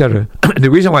 etc., etc.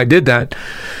 The reason why I did that,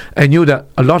 I knew that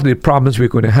a lot of the problems we're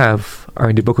going to have are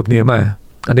in the book of Nehemiah.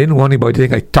 I didn't want anybody to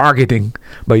think I'm targeting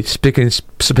by speaking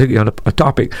specifically on a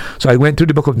topic. So I went through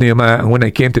the book of Nehemiah, and when I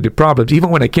came to the problems, even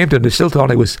when I came to them, they still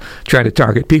thought I was trying to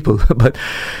target people. But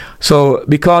so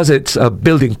because it's a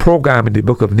building program in the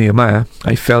book of Nehemiah,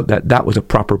 I felt that was a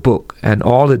proper book. And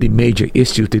all of the major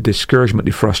issues, the discouragement,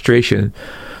 the frustration,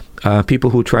 people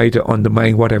who try to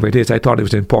undermine whatever it is, I thought it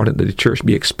was important that the church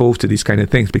be exposed to these kind of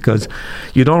things, because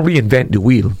you don't reinvent the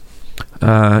wheel.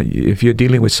 If you're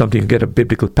dealing with something, you get a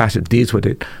biblical passage that deals with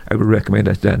it, I would recommend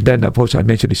that. And then, of course, I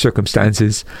mentioned the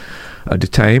circumstances at the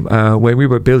time. When we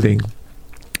were building,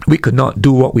 we could not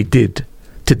do what we did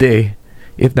today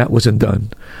if that wasn't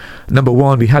done. Number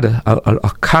one, we had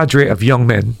a cadre of young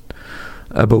men,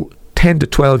 about 10 to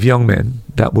 12 young men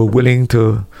that were willing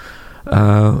to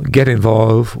get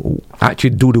involved,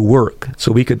 actually do the work.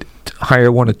 So we could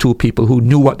hire one or two people who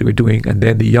knew what they were doing, and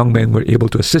then the young men were able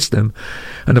to assist them.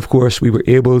 And of course, we were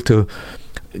able to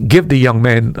give the young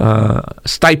men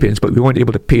stipends, but we weren't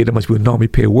able to pay them as we would normally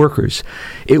pay workers.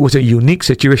 It was a unique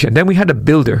situation. Then we had a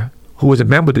builder who was a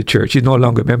member of the church. He's no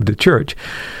longer a member of the church.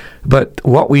 But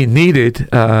what we needed,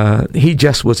 he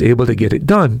just was able to get it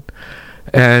done.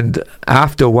 And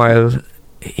after a while,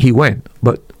 he went.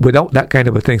 But without that kind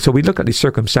of a thing. So we look at the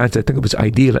circumstance. I think it was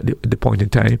ideal at the point in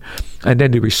time. And then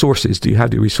the resources. Do you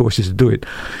have the resources to do it?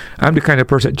 I'm the kind of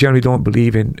person that generally don't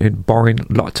believe in borrowing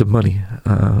lots of money.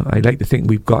 I like to think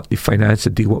we've got the finance to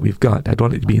do what we've got. I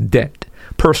don't like to be in debt.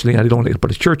 Personally, I don't like to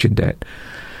put the church in debt.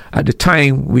 At the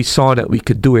time, we saw that we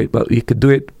could do it, but we could do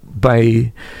it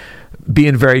by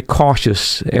being very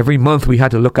cautious. Every month we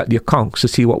had to look at the accounts to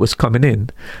see what was coming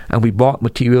in, and we bought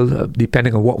material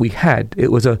depending on what we had.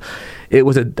 It was a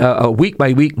week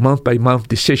by week, month by month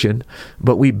decision,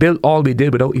 but we built all we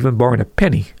did without even borrowing a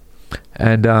penny.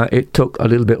 And it took a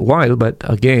little bit while, but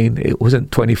again, it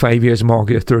wasn't 25 years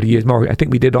mortgage or 30 years mortgage. I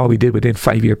think we did all we did within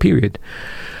 5-year period.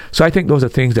 So I think those are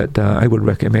things that I would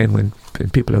recommend when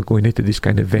people are going into these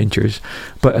kind of ventures.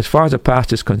 But as far as the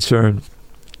past is concerned,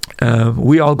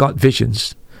 we all got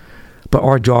visions, but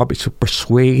our job is to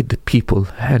persuade the people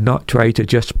and not try to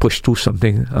just push through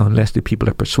something unless the people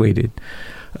are persuaded.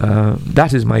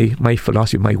 That is my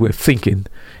philosophy, my way of thinking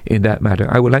in that matter.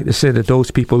 I would like to say that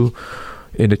those people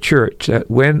in the church, that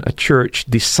when a church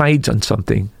decides on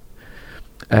something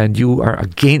and you are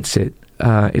against it,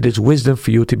 it is wisdom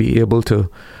for you to be able to,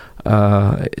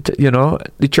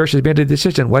 the church has made a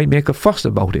decision. Why make a fuss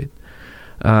about it?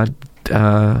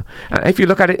 If you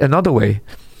look at it another way,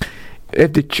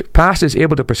 if the pastor is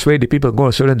able to persuade the people to go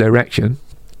a certain direction,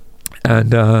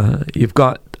 and you've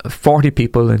got 40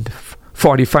 people and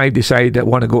 45 decide that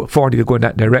want to go, 40 to go in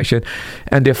that direction,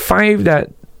 and there are 5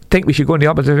 that think we should go in the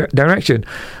opposite direction,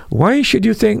 why should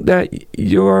you think that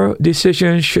your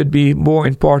decision should be more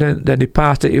important than the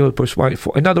pastor you will persuade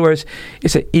for? In other words,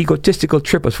 it's an egotistical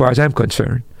trip as far as I'm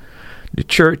concerned. The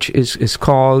church is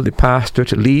called the pastor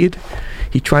to lead.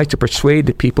 He tries to persuade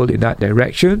the people in that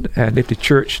direction, and if the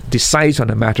church decides on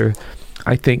a matter,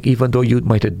 I think even though you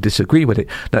might disagree with it.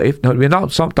 Now, we're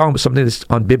not talking about something that's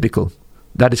unbiblical.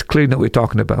 That is clearly not what we're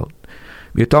talking about.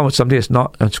 We're talking about something that's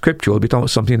not unscriptural. We're talking about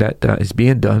something that is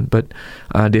being done, but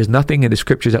there's nothing in the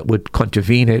scriptures that would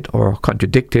contravene it or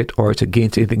contradict it, or it's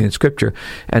against anything in scripture.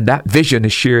 And that vision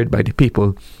is shared by the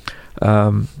people.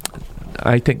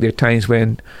 I think there are times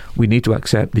when we need to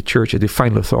accept the church as the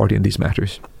final authority in these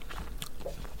matters.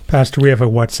 Pastor, we have a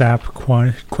WhatsApp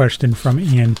question from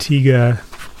Antigua.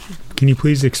 Can you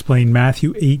please explain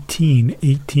Matthew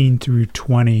 18 through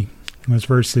 20? Those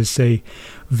verses say,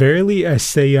 "Verily I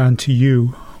say unto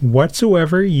you,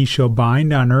 whatsoever ye shall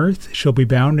bind on earth shall be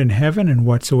bound in heaven, and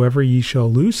whatsoever ye shall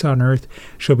loose on earth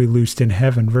shall be loosed in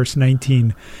heaven." Verse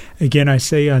 19, "Again I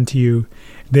say unto you,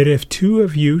 that if 2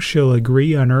 of you shall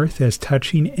agree on earth as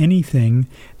touching anything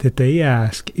that they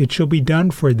ask, it shall be done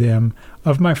for them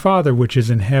of my Father which is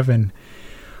in heaven.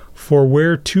 For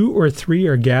where 2 or 3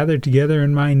 are gathered together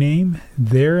in my name,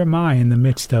 there am I in the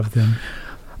midst of them."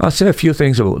 I'll say a few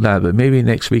things about that, but maybe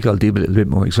next week I'll deal with it a little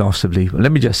bit more exhaustively. But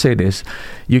let me just say this.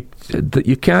 You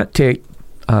can't take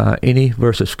any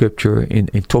verse of Scripture in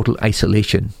total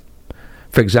isolation.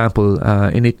 For example,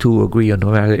 any 2 agree on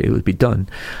whether it will be done.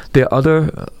 There are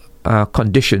other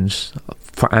conditions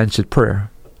for answered prayer.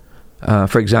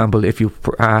 For example, if you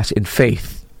ask in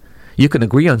faith, you can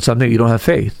agree on something, you don't have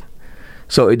faith.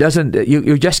 So it doesn't.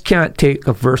 You just can't take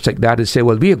a verse like that and say,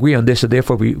 "Well, we agree on this, so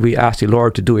therefore we ask the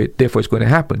Lord to do it. Therefore, it's going to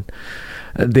happen."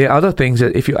 There are other things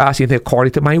that if you ask anything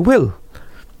according to my will,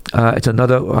 it's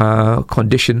another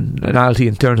conditionality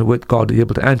in terms of what God is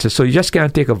able to answer. So you just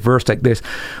can't take a verse like this.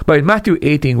 But in Matthew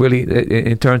 18, really,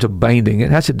 in terms of binding,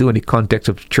 it has to do in the context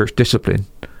of church discipline,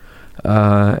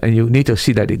 and you need to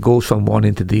see that it goes from one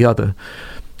into the other,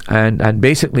 and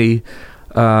basically.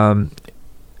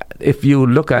 If you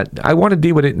look at, I want to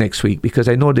deal with it next week because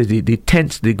I know that the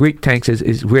tense, the Greek tense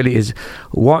is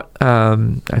what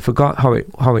I forgot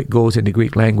how it goes in the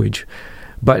Greek language,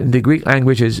 But in the Greek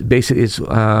language is basically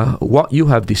what you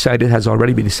have decided has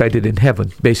already been decided in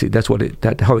heaven. Basically, that's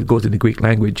how it goes in the Greek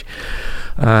language.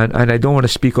 And I don't want to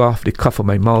speak off the cuff of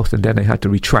my mouth and then I had to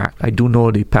retract. I do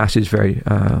know the passage and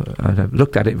I've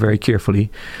looked at it very carefully,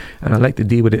 and I'd like to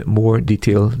deal with it more in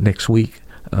detail next week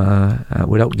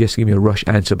without just giving a rush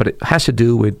answer. But it has to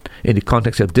do with in the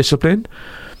context of discipline,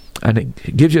 and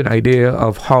it gives you an idea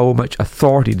of how much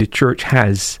authority the church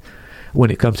has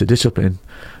when it comes to discipline.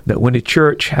 That when the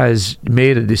church has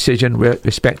made a decision with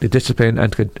respect to discipline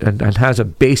and has a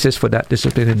basis for that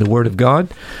discipline in the Word of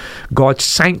God, God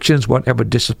sanctions whatever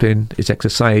discipline is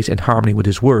exercised in harmony with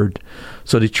His Word.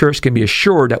 So the church can be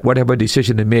assured that whatever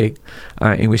decision they make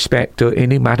in respect to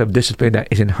any matter of discipline that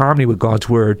is in harmony with God's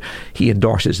Word, He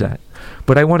endorses that.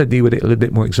 But I want to deal with it a little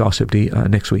bit more exhaustively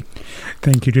next week.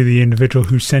 Thank you to the individual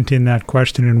who sent in that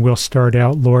question, and we'll start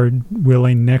out, Lord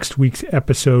willing, next week's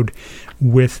episode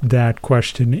with that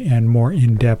question and more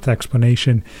in-depth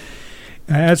explanation.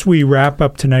 As we wrap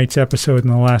up tonight's episode in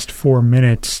the last 4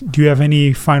 minutes, do you have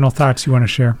any final thoughts you want to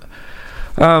share?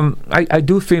 I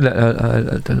do feel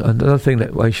that another thing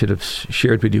that I should have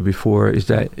shared with you before is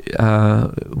that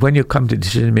when you come to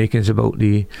decision making, it's about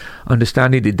the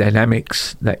understanding the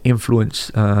dynamics that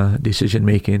influence decision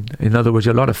making. In other words,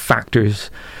 a lot of factors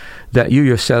that you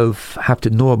yourself have to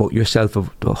know about yourself, of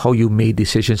how you made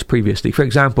decisions previously. For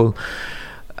example,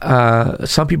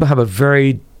 some people have a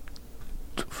very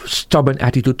stubborn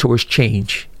attitude towards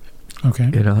change.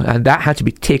 Okay. And that has to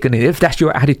be taken in. If that's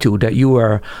your attitude, that you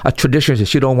are a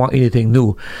traditionalist, you don't want anything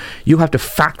new, you have to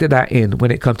factor that in when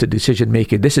it comes to decision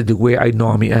making. This is the way I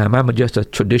normally am. I'm just a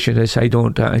traditionalist. I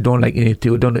don't like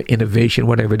anything. I don't like innovation,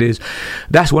 whatever it is.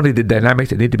 That's one of the dynamics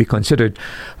that need to be considered.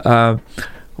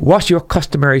 What's your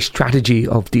customary strategy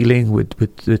of dealing with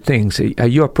the things? Are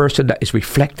you a person that is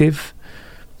reflective?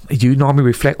 Do you normally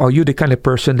reflect? Are you the kind of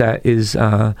person that is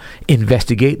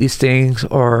investigate these things,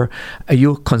 or are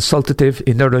you consultative?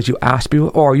 In other words, you ask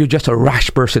people, or are you just a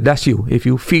rash person? That's you. If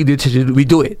you feel it, we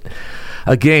do it.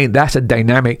 Again, that's a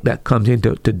dynamic that comes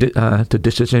into to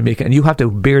decision making, and you have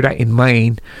to bear that in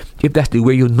mind if that's the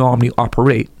way you normally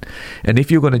operate. And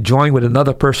if you're going to join with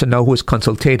another person now who is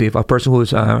consultative, a person who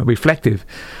is reflective,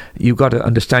 you've got to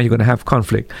understand you're going to have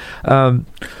conflict.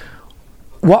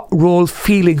 What role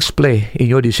feelings play in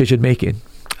your decision making?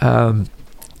 Are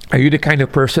you the kind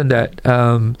of person that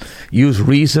use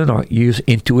reason or use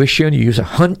intuition? You use a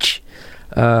hunch?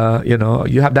 You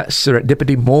have that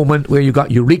serendipity moment where you got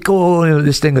eureka,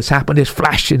 this thing has happened, this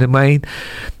flash in the mind.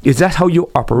 Is that how you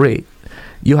operate?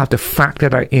 You have to factor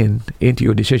that into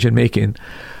your decision making.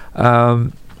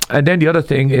 And then the other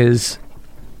thing is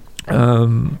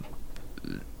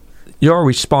your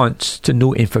response to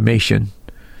new information.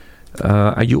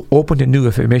 Are you open to new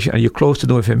information? Are you close to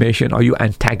new information? Are you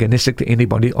antagonistic to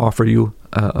anybody offer you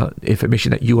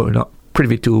information that you are not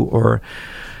privy to, or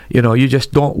you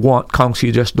just don't want counsel,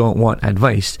 you just don't want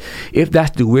advice? If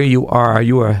that's the way you are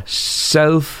a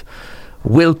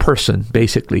self-willed person,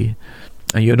 basically,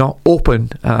 and you're not open,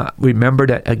 remember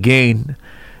that, again,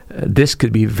 this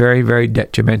could be very, very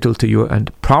detrimental to you, and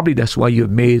probably that's why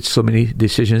you've made so many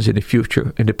decisions in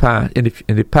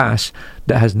the past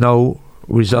that has now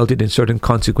resulted in certain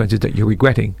consequences that you're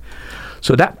regretting.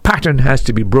 So that pattern has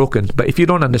to be broken. But if you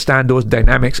don't understand those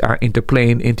dynamics are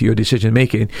interplaying into your decision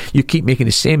making, you keep making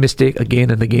the same mistake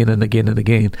again and again and again and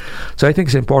again. So I think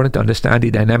it's important to understand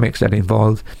the dynamics that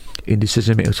involve in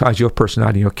decision making, as far as your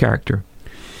personality and your character.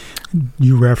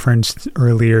 You referenced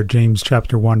earlier James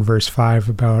chapter 1, verse 5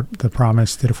 about the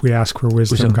promise that if we ask for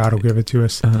wisdom, God will give it to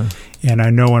us. Uh-huh. And I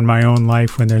know in my own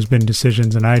life when there's been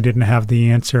decisions and I didn't have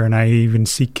the answer, and I even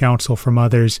seek counsel from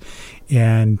others,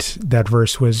 and that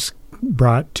verse was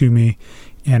brought to me,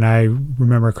 and I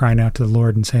remember crying out to the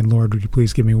Lord and saying, Lord, would you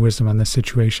please give me wisdom on this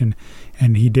situation?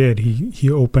 And He did. He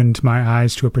opened my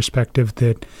eyes to a perspective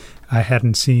that I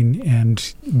hadn't seen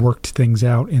and worked things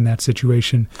out in that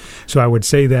situation. So I would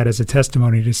say that as a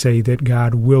testimony to say that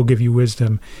God will give you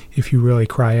wisdom if you really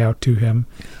cry out to Him.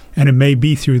 And it may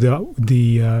be through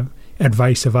the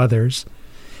advice of others.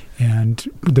 And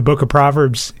the book of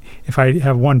Proverbs, if I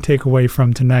have one takeaway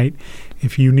from tonight,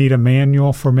 if you need a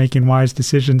manual for making wise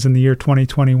decisions in the year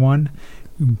 2021,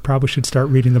 you probably should start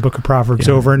reading the book of Proverbs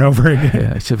over and over again.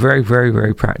 Yeah, it's a very, very,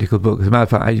 very practical book. As a matter of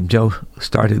fact, I just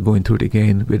started going through it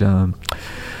again with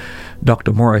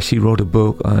Dr. Morris. He wrote a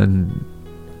book on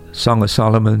Song of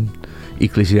Solomon,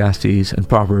 Ecclesiastes, and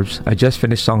Proverbs. I just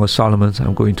finished Song of Solomon. So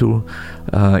I'm going through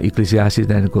Ecclesiastes,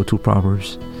 then go through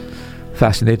Proverbs.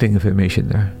 Fascinating information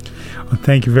there. Well,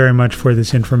 thank you very much for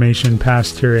this information,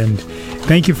 Pastor, and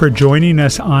thank you for joining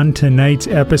us on tonight's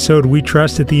episode. We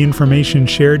trust that the information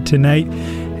shared tonight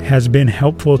has been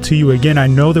helpful to you. Again, I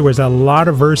know there was a lot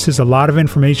of verses, a lot of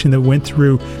information that went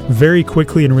through very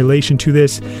quickly in relation to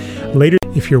this. Later,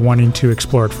 if you're wanting to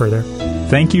explore it further.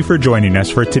 Thank you for joining us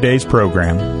for today's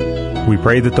program. We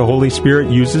pray that the Holy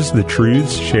Spirit uses the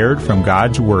truths shared from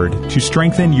God's Word to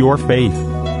strengthen your faith.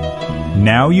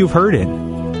 Now you've heard it.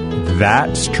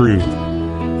 That's truth.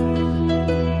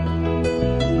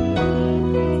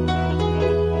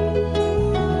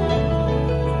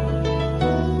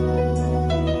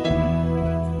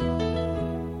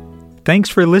 Thanks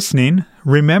for listening.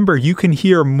 Remember, you can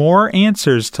hear more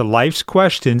answers to life's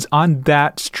questions on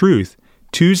That's Truth,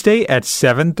 Tuesday at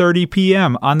 7:30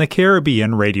 p.m. on the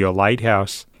Caribbean Radio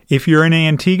Lighthouse. If you're in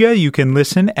Antigua, you can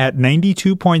listen at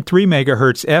 92.3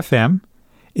 megahertz FM.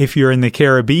 If you're in the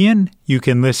Caribbean, you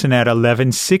can listen at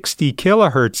 1160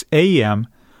 kilohertz AM,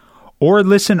 or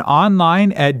listen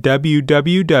online at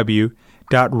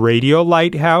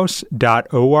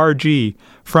www.radiolighthouse.org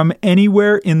from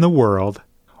anywhere in the world.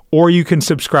 Or you can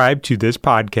subscribe to this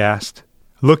podcast.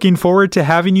 Looking forward to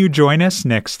having you join us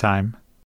next time.